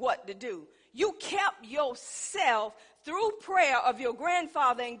what to do. You kept yourself through prayer of your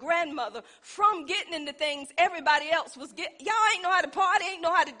grandfather and grandmother from getting into things everybody else was getting. Y'all ain't know how to party, ain't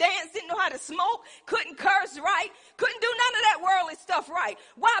know how to dance, didn't know how to smoke, couldn't curse right, couldn't do none of that worldly stuff right.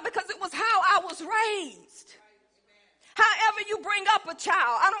 Why? Because it was how I was raised. However you bring up a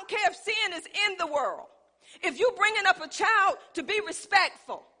child, I don't care if sin is in the world. If you're bringing up a child to be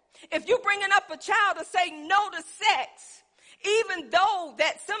respectful, if you're bringing up a child to say no to sex, even though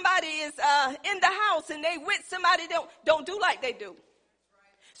that somebody is in the house and they with somebody don't do like they do.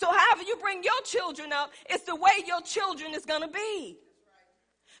 So however you bring your children up, it's the way your children is going to be.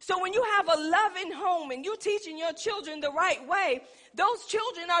 So when you have a loving home and you're teaching your children the right way, those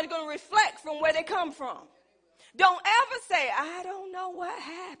children are going to reflect from where they come from. Don't ever say, I don't know what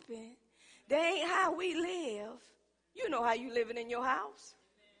happened. That ain't how we live. You know how you living in your house.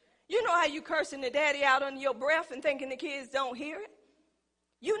 You know how you cursing the daddy out under your breath and thinking the kids don't hear it.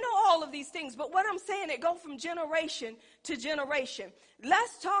 You know all of these things. But what I'm saying, it go from generation to generation.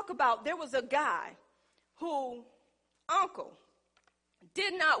 Let's talk about, there was a guy who uncle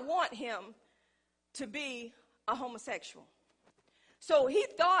did not want him to be a homosexual. So he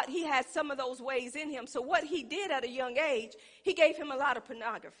thought he had some of those ways in him. So what he did at a young age, he gave him a lot of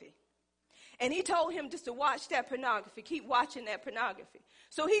pornography. And he told him just to watch that pornography, keep watching that pornography.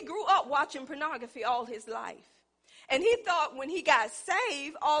 So he grew up watching pornography all his life. And he thought when he got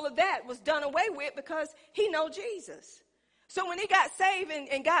saved, all of that was done away with because he know Jesus. So when he got saved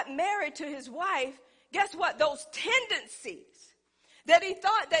and got married to his wife, guess what? Those tendencies that he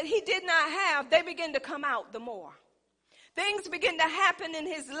thought that he did not have, they begin to come out the more. Things begin to happen in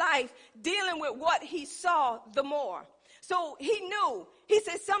his life dealing with what he saw the more. So he knew, he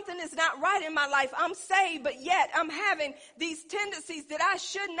said, something is not right in my life. I'm saved, but yet I'm having these tendencies that I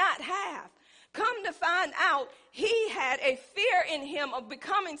should not have. Come to find out, he had a fear in him of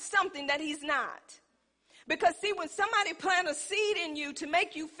becoming something that he's not. Because see, when somebody plant a seed in you to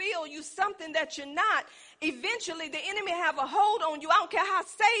make you feel you something that you're not, eventually the enemy have a hold on you. I don't care how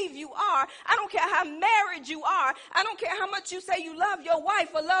saved you are. I don't care how married you are. I don't care how much you say you love your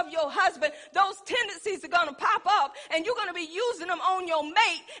wife or love your husband. Those tendencies are going to pop up and you're going to be using them on your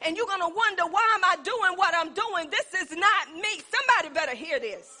mate and you're going to wonder, why am I doing what I'm doing? This is not me. Somebody better hear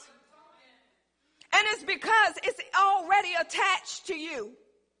this. And it's because it's already attached to you.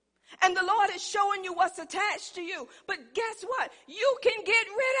 And the Lord is showing you what's attached to you. But guess what? You can get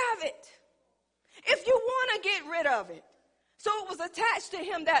rid of it if you want to get rid of it. So it was attached to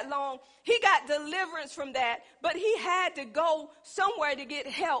him that long. He got deliverance from that, but he had to go somewhere to get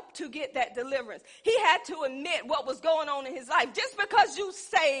help to get that deliverance. He had to admit what was going on in his life. Just because you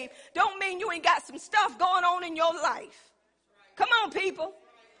saved don't mean you ain't got some stuff going on in your life. Come on, people.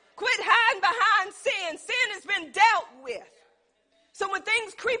 Quit hiding behind sin. Sin has been dealt with. So when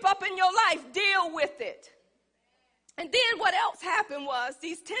things creep up in your life, deal with it. And then what else happened was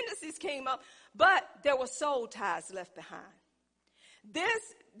these tendencies came up, but there were soul ties left behind.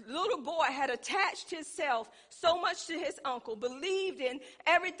 This little boy had attached himself so much to his uncle, believed in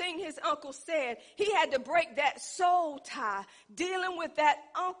everything his uncle said. He had to break that soul tie dealing with that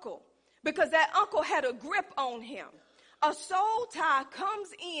uncle because that uncle had a grip on him. A soul tie comes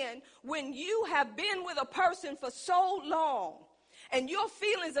in when you have been with a person for so long and your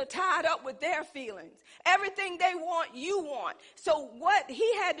feelings are tied up with their feelings. Everything they want, you want. So what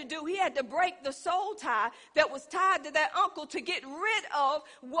he had to do, he had to break the soul tie that was tied to that uncle to get rid of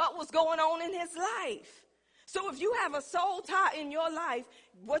what was going on in his life. So if you have a soul tie in your life,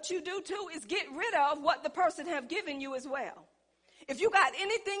 what you do too is get rid of what the person have given you as well. If you got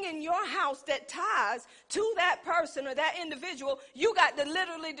anything in your house that ties to that person or that individual, you got to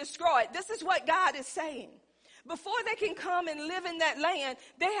literally destroy it. This is what God is saying. Before they can come and live in that land,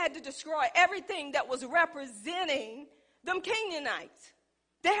 they had to destroy everything that was representing them Canaanites.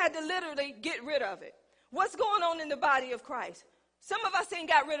 They had to literally get rid of it. What's going on in the body of Christ? Some of us ain't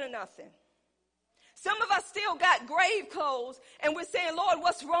got rid of nothing. Some of us still got grave clothes, and we're saying, Lord,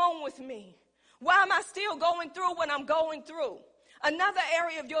 what's wrong with me? Why am I still going through what I'm going through? Another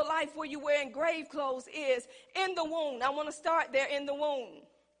area of your life where you're wearing grave clothes is in the womb. I want to start there in the womb.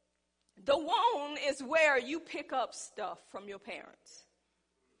 The womb is where you pick up stuff from your parents.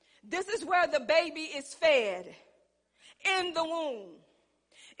 This is where the baby is fed, in the womb.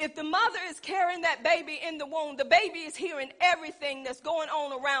 If the mother is carrying that baby in the womb, the baby is hearing everything that's going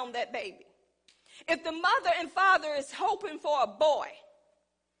on around that baby. If the mother and father is hoping for a boy,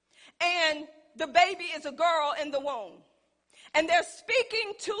 and the baby is a girl in the womb, and they're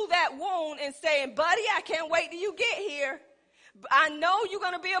speaking to that womb and saying, buddy, I can't wait till you get here. I know you're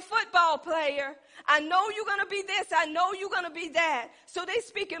going to be a football player. I know you're going to be this. I know you're going to be that. So they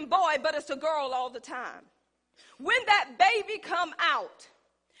speaking boy, but it's a girl all the time. When that baby come out,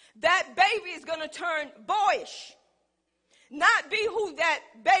 that baby is going to turn boyish. Not be who that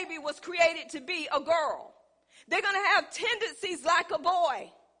baby was created to be, a girl. They're going to have tendencies like a boy.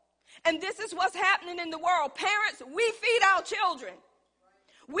 And this is what's happening in the world. Parents, we feed our children.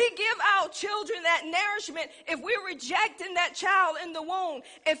 We give our children that nourishment if we're rejecting that child in the womb.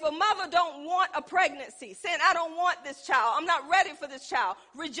 If a mother don't want a pregnancy, saying, I don't want this child, I'm not ready for this child.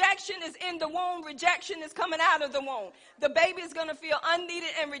 Rejection is in the womb. Rejection is coming out of the womb. The baby is going to feel unneeded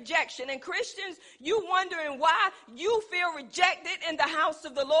and rejection. And Christians, you wondering why you feel rejected in the house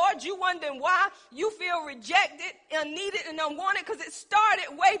of the Lord. You wondering why you feel rejected, unneeded, and unwanted, because it started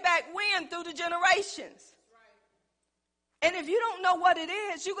way back when through the generations. And if you don't know what it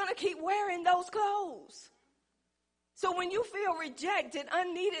is, you're going to keep wearing those clothes. So when you feel rejected,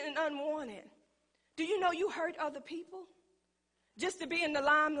 unneeded, and unwanted, do you know you hurt other people just to be in the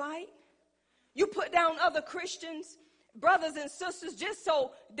limelight? You put down other Christians, brothers and sisters, just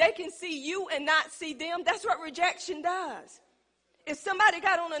so they can see you and not see them. That's what rejection does. If somebody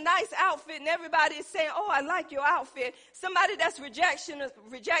got on a nice outfit and everybody is saying, oh, I like your outfit, somebody that's rejected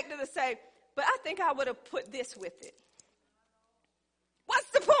to say, but I think I would have put this with it. What's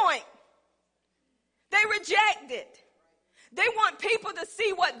the point? They reject it. They want people to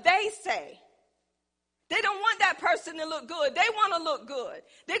see what they say. They don't want that person to look good. They want to look good.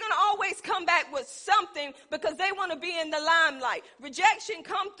 They're going to always come back with something because they want to be in the limelight. Rejection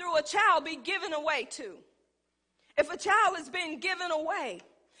comes through a child be given away to. If a child is being given away,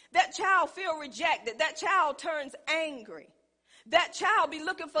 that child feel rejected. That child turns angry. That child be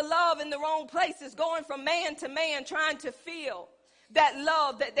looking for love in the wrong places, going from man to man, trying to feel that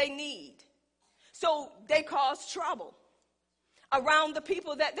love that they need. So they cause trouble around the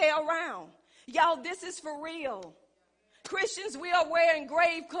people that they're around. Y'all, this is for real. Christians, we are wearing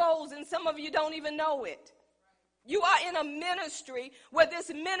grave clothes, and some of you don't even know it. You are in a ministry where this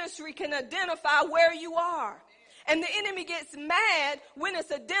ministry can identify where you are. And the enemy gets mad when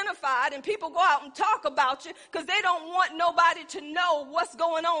it's identified and people go out and talk about you because they don't want nobody to know what's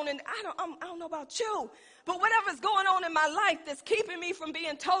going on. And I don't know about you, but whatever's going on in my life that's keeping me from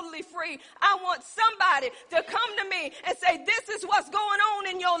being totally free, I want somebody to come to me and say, this is what's going on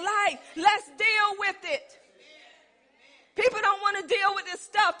in your life. Let's deal with it. People don't want to deal with this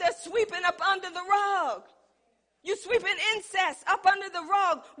stuff that's sweeping up under the rug. You sweeping incest up under the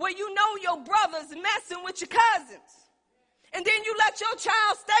rug where you know your brother's messing with your cousins. And then you let your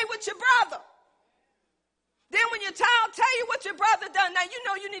child stay with your brother. Then when your child tell you what your brother done, now you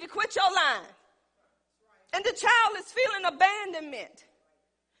know you need to quit your line. And the child is feeling abandonment.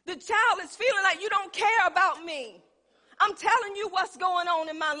 The child is feeling like you don't care about me. I'm telling you what's going on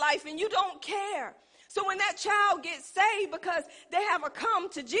in my life and you don't care. So when that child gets saved because they have a come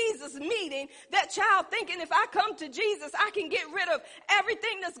to Jesus meeting, that child thinking if I come to Jesus, I can get rid of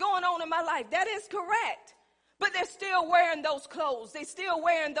everything that's going on in my life. That is correct. But they're still wearing those clothes. They're still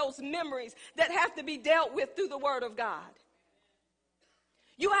wearing those memories that have to be dealt with through the Word of God.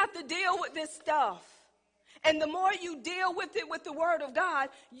 You have to deal with this stuff. And the more you deal with it with the Word of God,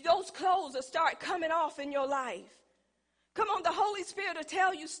 those clothes will start coming off in your life. Come on, the Holy Spirit will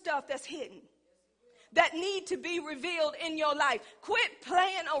tell you stuff that's hidden, that need to be revealed in your life. Quit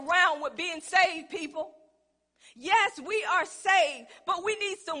playing around with being saved, people. Yes, we are saved, but we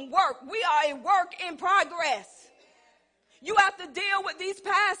need some work. We are a work in progress. You have to deal with these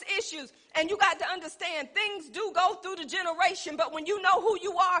past issues, and you got to understand things do go through the generation, but when you know who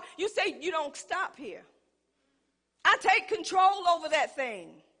you are, you say, you don't stop here. I take control over that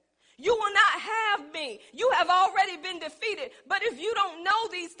thing. You will not have me. You have already been defeated. But if you don't know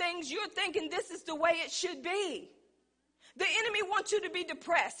these things, you're thinking this is the way it should be. The enemy wants you to be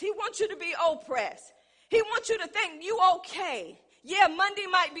depressed. He wants you to be oppressed. He wants you to think you okay. Yeah, Monday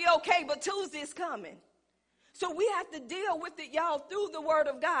might be okay, but Tuesday's coming. So we have to deal with it, y'all, through the Word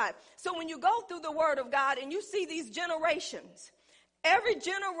of God. So when you go through the Word of God and you see these generations, every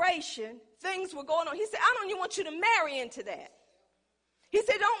generation, things were going on. He said, I don't even want you to marry into that. He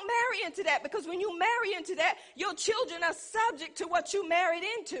said, don't marry into that, because when you marry into that, your children are subject to what you married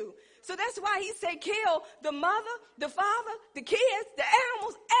into. So that's why he said, kill the mother, the father, the kids, the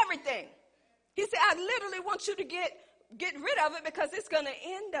animals, everything. He said, I literally want you to get rid of it, because it's going to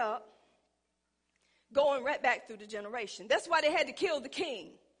end up going right back through the generation. That's why they had to kill the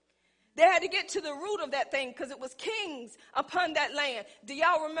king. They had to get to the root of that thing, because it was kings upon that land. Do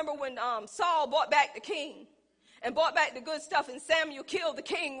y'all remember when Saul brought back the king and brought back the good stuff, and Samuel killed the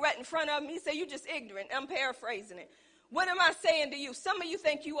king right in front of him? He said, you're just ignorant. I'm paraphrasing it. What am I saying to you? Some of you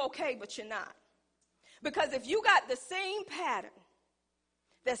think you okay, but you're not. Because if you got the same pattern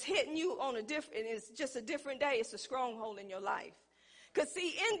that's hitting you on a different, it's just a different day, it's a stronghold in your life. Because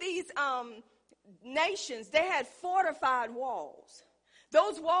see, in these nations, they had fortified walls.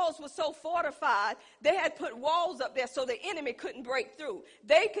 Those walls were so fortified, they had put walls up there so the enemy couldn't break through.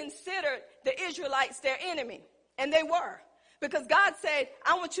 They considered the Israelites their enemy, and they were. Because God said,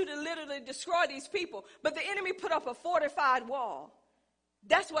 I want you to literally destroy these people. But the enemy put up a fortified wall.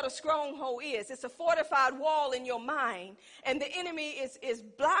 That's what a stronghold is. It's a fortified wall in your mind, and the enemy is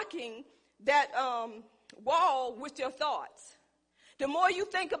blocking that wall with your thoughts. The more you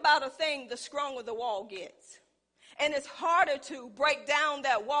think about a thing, the stronger the wall gets. And it's harder to break down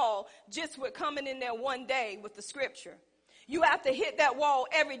that wall just with coming in there one day with the scripture. You have to hit that wall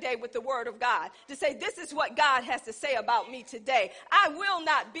every day with the Word of God to say, this is what God has to say about me today. I will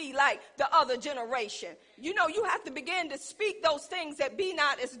not be like the other generation. You know, you have to begin to speak those things that be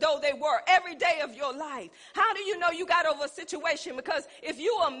not as though they were every day of your life. How do you know you got over a situation? Because if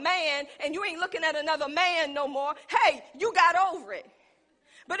you a man and you ain't looking at another man no more, hey, you got over it.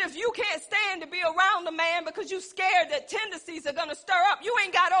 But if you can't stand to be around a man because you're scared that tendencies are going to stir up, you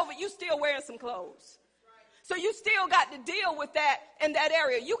ain't got over it. You still wearing some clothes. So you still got to deal with that in that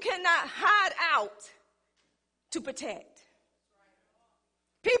area. You cannot hide out to protect.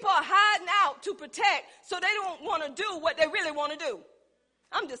 People are hiding out to protect, so they don't want to do what they really want to do.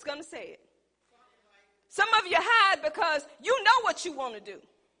 I'm just going to say it. Some of you hide because you know what you want to do.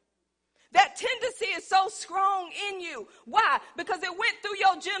 That tendency is so strong in you. Why? Because it went through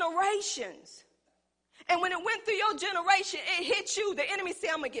your generations. And when it went through your generation, it hit you. The enemy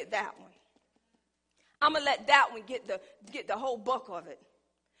said, I'm going to get that one. I'm going to let that one get the whole buck of it.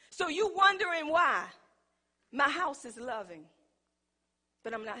 So you wondering why my house is loving,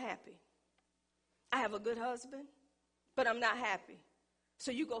 but I'm not happy. I have a good husband, but I'm not happy.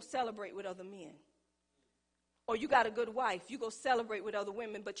 So you go celebrate with other men. Or you got a good wife, you go celebrate with other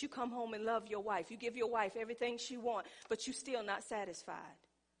women, but you come home and love your wife. You give your wife everything she wants, but you still not satisfied.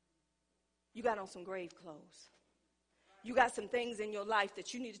 You got on some grave clothes. You got some things in your life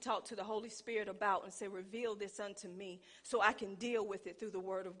that you need to talk to the Holy Spirit about and say, reveal this unto me so I can deal with it through the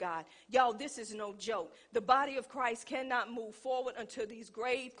Word of God. Y'all, this is no joke. The body of Christ cannot move forward until these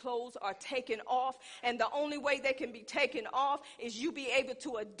grave clothes are taken off. And the only way they can be taken off is you be able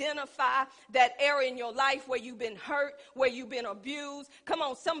to identify that area in your life where you've been hurt, where you've been abused. Come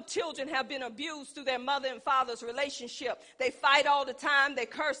on, some children have been abused through their mother and father's relationship. They fight all the time. They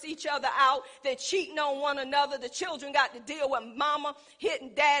curse each other out. They're cheating on one another. The children got to deal with mama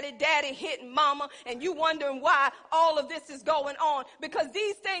hitting daddy, daddy hitting mama, and you wondering why all of this is going on. Because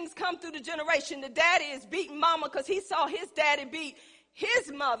these things come through the generation. The daddy is beating mama because he saw his daddy beat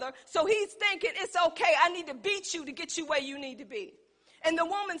his mother, so he's thinking it's okay. I need to beat you to get you where you need to be. And the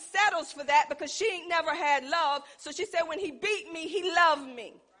woman settles for that because she ain't never had love. So she said when he beat me, he loved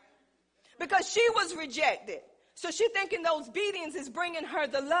me. Because she was rejected. So she thinking those beatings is bringing her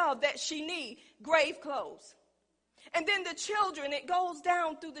the love that she need. Grave clothes. And then the children, it goes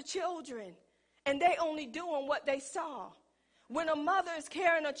down through the children. And they only doing what they saw. When a mother is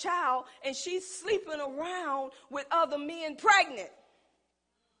carrying a child and she's sleeping around with other men pregnant.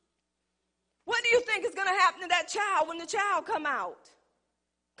 What do you think is going to happen to that child when the child come out?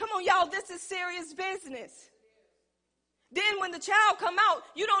 Come on, y'all, this is serious business. Then when the child come out,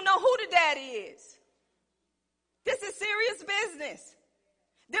 you don't know who the daddy is. This is serious business.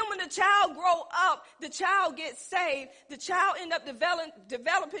 Then when the child grow up, the child gets saved, the child end up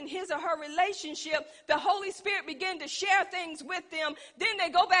developing his or her relationship. The Holy Spirit begin to share things with them. Then they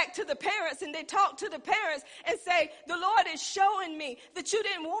go back to the parents and they talk to the parents and say, the Lord is showing me that you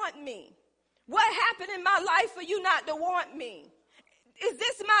didn't want me. What happened in my life for you not to want me? Is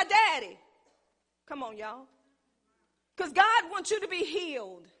this my daddy? Come on, y'all. Because God wants you to be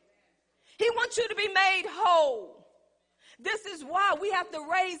healed. He wants you to be made whole. This is why we have to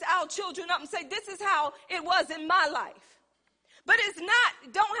raise our children up and say, this is how it was in my life. But it's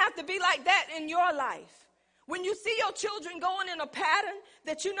not, don't have to be like that in your life. When you see your children going in a pattern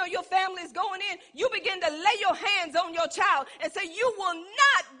that you know your family is going in, you begin to lay your hands on your child and say, you will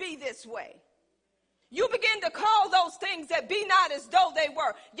not be this way. You begin to call those things that be not as though they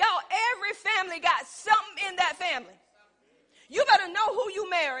were. Y'all, every family got something in that family. You better know who you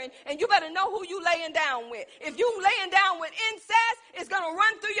marrying, and you better know who you laying down with. If you laying down with incest, it's going to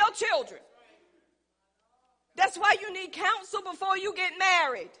run through your children. That's why you need counsel before you get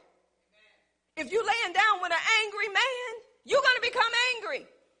married. If you laying down with an angry man, you're going to become angry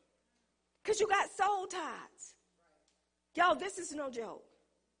because you got soul ties. Y'all, this is no joke.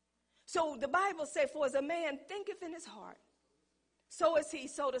 So the Bible says, for as a man thinketh in his heart, so is he,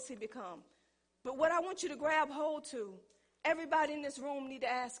 so does he become. But what I want you to grab hold to, everybody in this room need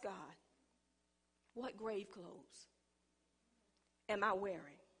to ask God, what grave clothes am I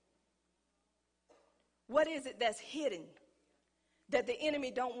wearing? What is it that's hidden that the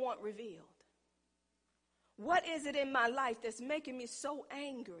enemy don't want revealed? What is it in my life that's making me so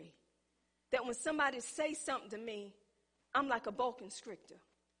angry that when somebody says something to me, I'm like a boa constrictor.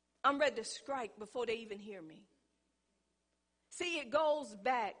 I'm ready to strike before they even hear me. See, it goes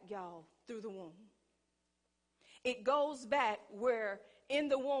back, y'all, through the womb. It goes back where in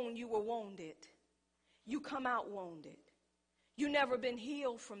the womb you were wounded. You come out wounded. You never been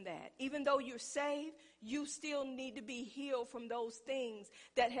healed from that. Even though you're saved, you still need to be healed from those things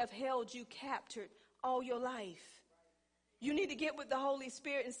that have held you captured all your life. You need to get with the Holy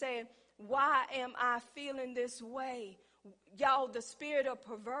Spirit and say, why am I feeling this way? Y'all, the spirit of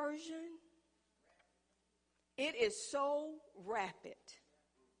perversion, it is so rapid.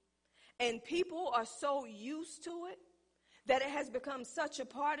 And people are so used to it that it has become such a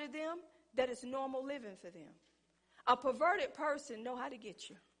part of them that it's normal living for them. A perverted person know how to get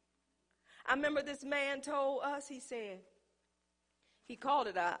you. I remember this man told us, he said, he called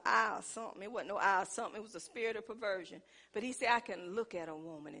it an eye or something. It wasn't no eye or something. It was a spirit of perversion. But he said, I can look at a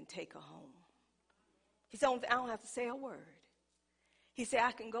woman and take her home. He said, I don't have to say a word. He said,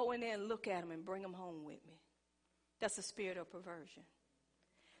 I can go in there and look at them and bring them home with me. That's a spirit of perversion.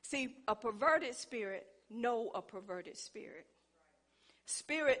 See, a perverted spirit know a perverted spirit.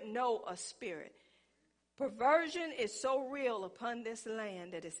 Spirit know a spirit. Perversion is so real upon this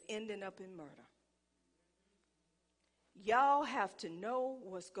land that it's ending up in murder. Y'all have to know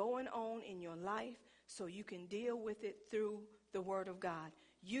what's going on in your life so you can deal with it through the Word of God.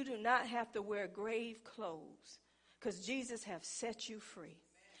 You do not have to wear grave clothes because Jesus has set you free.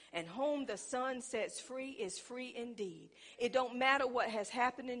 And whom the Son sets free is free indeed. It don't matter what has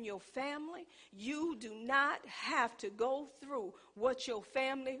happened in your family. You do not have to go through what your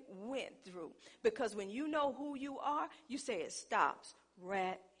family went through. Because when you know who you are, you say it stops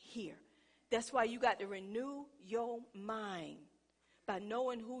right here. That's why you got to renew your mind by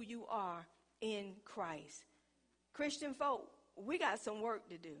knowing who you are in Christ. Christian folk, we got some work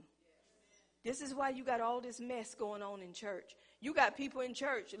to do. This is why you got all this mess going on in church. You got people in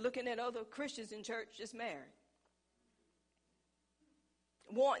church looking at other Christians in church just married.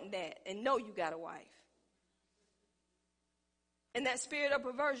 Wanting that and know you got a wife. And that spirit of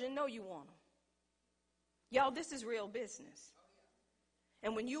perversion, know you want them. Y'all, this is real business.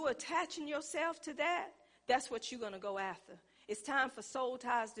 And when you attaching yourself to that, that's what you're going to go after. It's time for soul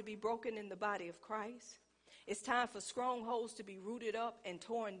ties to be broken in the body of Christ. It's time for strongholds to be rooted up and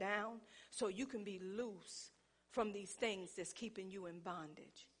torn down so you can be loose from these things that's keeping you in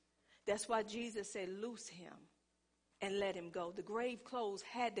bondage. That's why Jesus said, loose him and let him go. The grave clothes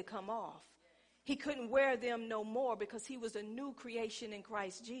had to come off. He couldn't wear them no more because he was a new creation in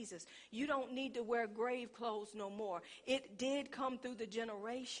Christ Jesus. You don't need to wear grave clothes no more. It did come through the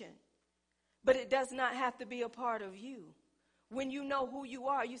generation, but it does not have to be a part of you. When you know who you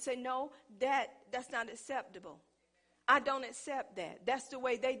are, you say, no, that's not acceptable. I don't accept that. That's the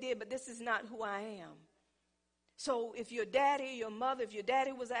way they did, but this is not who I am. So if your daddy, your mother, if your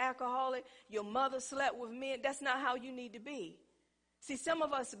daddy was an alcoholic, your mother slept with men, that's not how you need to be. See, some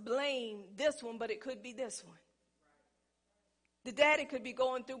of us blame this one, but it could be this one. The daddy could be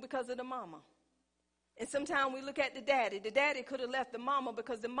going through because of the mama. And sometimes we look at the daddy. The daddy could have left the mama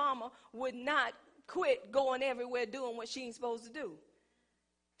because the mama would not quit going everywhere doing what she ain't supposed to do.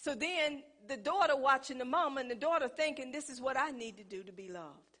 So then the daughter watching the mama and the daughter thinking, this is what I need to do to be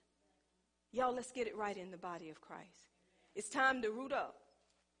loved. Y'all, let's get it right in the body of Christ. It's time to root up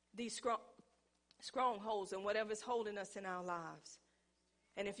these strongholds and whatever's holding us in our lives.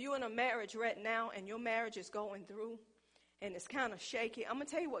 And if you're in a marriage right now and your marriage is going through and it's kind of shaky, I'm going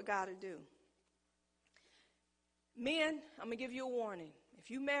to tell you what God will do. Men, I'm going to give you a warning.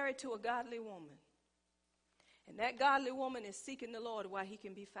 If you're married to a godly woman and that godly woman is seeking the Lord while he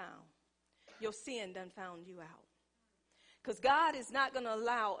can be found, your sin done found you out. Because God is not going to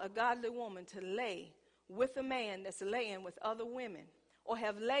allow a godly woman to lay with a man that's laying with other women or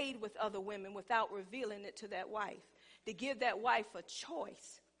have laid with other women without revealing it to that wife. To give that wife a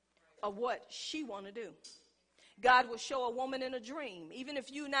choice of what she want to do. God will show a woman in a dream, even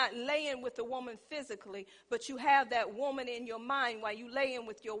if you're not laying with a woman physically, but you have that woman in your mind while you laying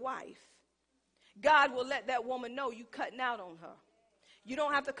with your wife. God will let that woman know you cutting out on her. You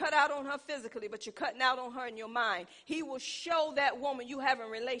don't have to cut out on her physically, but you're cutting out on her in your mind. He will show that woman you have a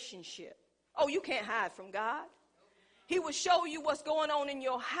relationship. Oh, you can't hide from God. He will show you what's going on in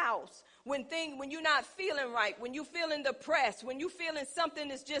your house. When you're not feeling right, when you're feeling depressed, when you're feeling something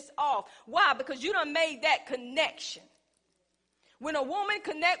is just off. Why? Because you done made that connection. When a woman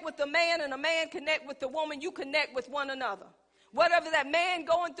connect with a man and a man connect with the woman, you connect with one another. Whatever that man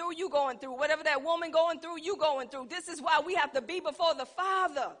going through, you going through. Whatever that woman going through, you going through. This is why we have to be before the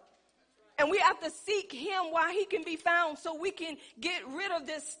Father. And we have to seek him while he can be found so we can get rid of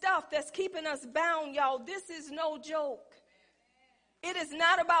this stuff that's keeping us bound, y'all. This is no joke. It is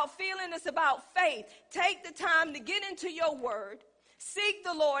not about feeling, it's about faith. Take the time to get into your word, seek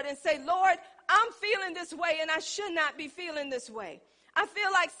the Lord and say, Lord, I'm feeling this way and I should not be feeling this way. I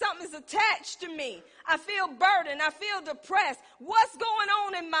feel like something's attached to me. I feel burdened. I feel depressed. What's going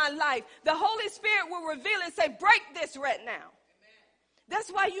on in my life? The Holy Spirit will reveal and say, break this right now. Amen. That's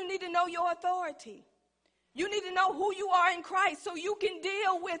why you need to know your authority. You need to know who you are in Christ so you can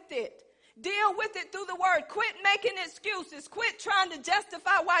deal with it. Deal with it through the word. Quit making excuses. Quit trying to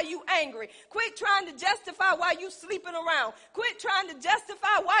justify why you angry. Quit trying to justify why you sleeping around. Quit trying to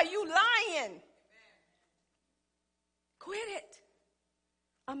justify why you lying. Amen. Quit it.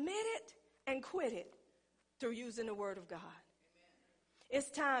 Admit it and quit it through using the word of God. Amen. It's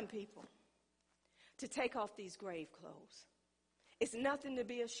time, people, to take off these grave clothes. It's nothing to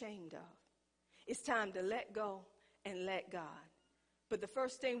be ashamed of. It's time to let go and let God. But the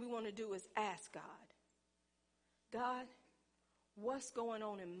first thing we want to do is ask God, God, what's going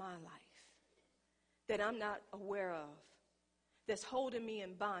on in my life that I'm not aware of that's holding me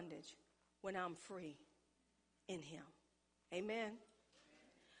in bondage when I'm free in him? Amen.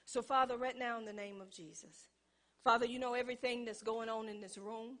 So, Father, right now in the name of Jesus, Father, you know everything that's going on in this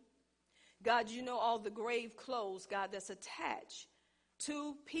room. God, you know all the grave clothes, God, that's attached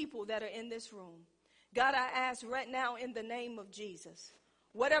to people that are in this room. God, I ask right now in the name of Jesus,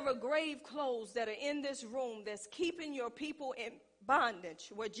 whatever grave clothes that are in this room that's keeping your people in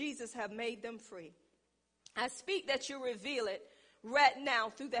bondage where Jesus have made them free, I speak that you reveal it right now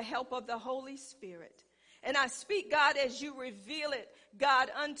through the help of the Holy Spirit. And I speak, God, as you reveal it,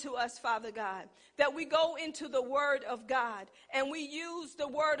 God, unto us, Father God, that we go into the word of God and we use the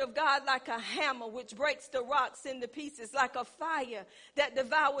word of God like a hammer which breaks the rocks into pieces, like a fire that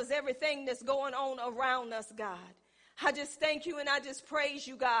devours everything that's going on around us, God. I just thank you and I just praise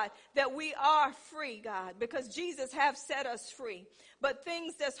you, God, that we are free, God, because Jesus have set us free. But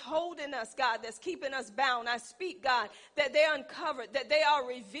things that's holding us, God, that's keeping us bound, I speak, God, that they're uncovered, that they are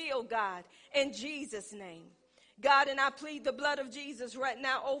revealed, God, in Jesus' name. God, and I plead the blood of Jesus right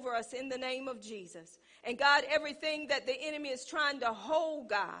now over us in the name of Jesus. And God, everything that the enemy is trying to hold,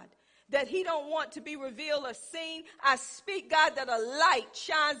 God, that he don't want to be revealed or seen, I speak, God, that a light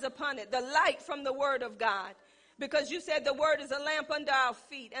shines upon it, the light from the word of God. Because you said the word is a lamp under our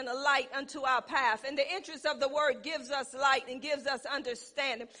feet and a light unto our path. And the interest of the word gives us light and gives us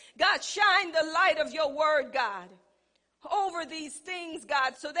understanding. God, shine the light of your word, God. over these things,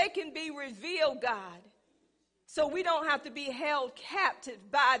 God, so they can be revealed, God. So we don't have to be held captive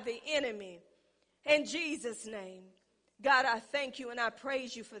by the enemy. In Jesus' name. God, I thank you and I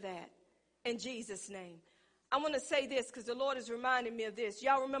praise you for that. In Jesus' name. I want to say this because the Lord is reminding me of this.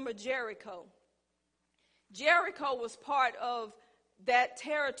 Y'all remember Jericho? Jericho was part of that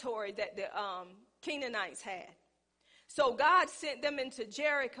territory that the Canaanites had. So God sent them into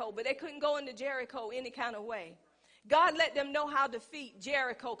Jericho, but they couldn't go into Jericho any kind of way. God let them know how to defeat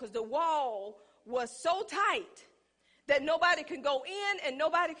Jericho because the wall was so tight that nobody could go in and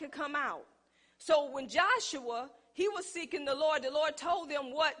nobody could come out. So when Joshua, he was seeking the Lord told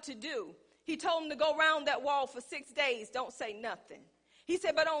them what to do. He told them to go around that wall for 6 days. Don't say nothing. He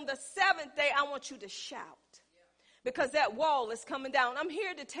said, but on the seventh day, I want you to shout because that wall is coming down. I'm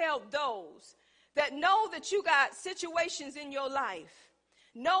here to tell those that know that you got situations in your life.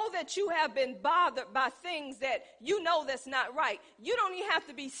 Know that you have been bothered by things that you know that's not right. You don't even have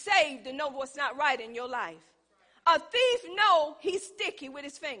to be saved to know what's not right in your life. A thief know he's sticky with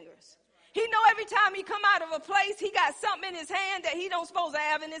his fingers. He know every time he come out of a place, he got something in his hand that he don't supposed to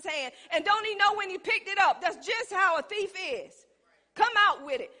have in his hand. And don't he know when he picked it up? That's just how a thief is. Come out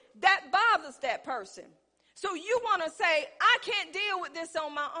with it. That bothers that person. So you want to say, I can't deal with this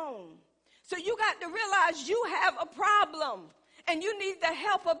on my own. So you got to realize you have a problem. And you need the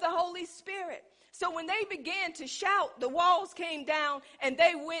help of the Holy Spirit. So when they began to shout, the walls came down and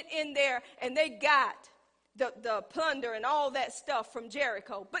they went in there and they got the plunder and all that stuff from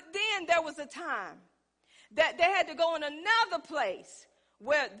Jericho. But then there was a time that they had to go in another place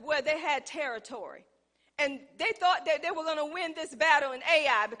where they had territory. And they thought that they were going to win this battle in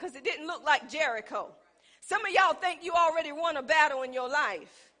Ai because it didn't look like Jericho. Some of y'all think you already won a battle in your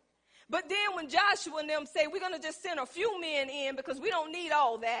life. But then when Joshua and them say, we're going to just send a few men in because we don't need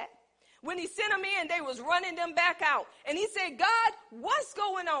all that. When he sent them in, they was running them back out. And he said, God, what's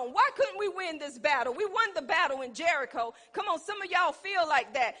going on? Why couldn't we win this battle? We won the battle in Jericho. Come on, some of y'all feel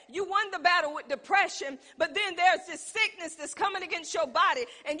like that. You won the battle with depression, but then there's this sickness that's coming against your body.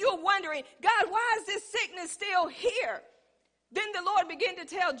 And you're wondering, God, why is this sickness still here? Then the Lord began to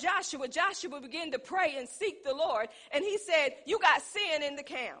tell Joshua. Joshua began to pray and seek the Lord. And he said, you got sin in the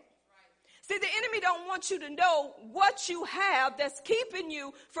camp. See, the enemy don't want you to know what you have that's keeping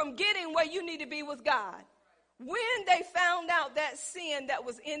you from getting where you need to be with God. When they found out that sin that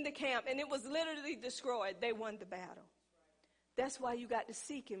was in the camp and it was literally destroyed, they won the battle. That's why you got to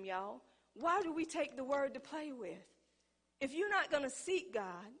seek him, y'all. Why do we take the word to play with? If you're not going to seek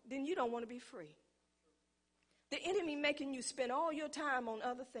God, then you don't want to be free. The enemy making you spend all your time on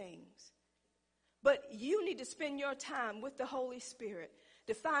other things. But you need to spend your time with the Holy Spirit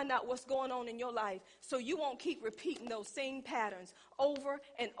to find out what's going on in your life so you won't keep repeating those same patterns over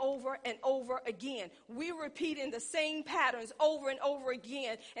and over and over again. We're repeating the same patterns over and over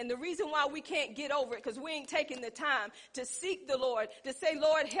again. And the reason why we can't get over it because we ain't taking the time to seek the Lord, to say,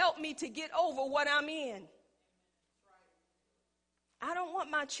 Lord, help me to get over what I'm in. I don't want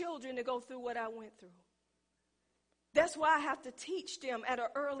my children to go through what I went through. That's why I have to teach them at an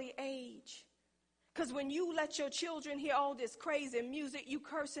early age. Because when you let your children hear all this crazy music, you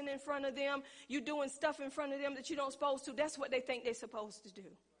cursing in front of them, you doing stuff in front of them that you don't supposed to, that's what they think they're supposed to do.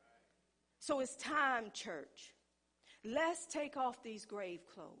 So it's time, church. Let's take off these grave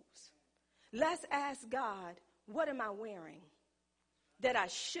clothes. Let's ask God, what am I wearing that I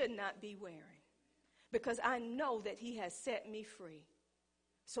should not be wearing? Because I know that he has set me free.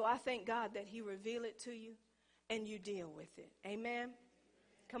 So I thank God that he revealed it to you and you deal with it. Amen?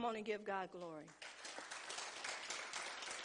 Come on and give God glory.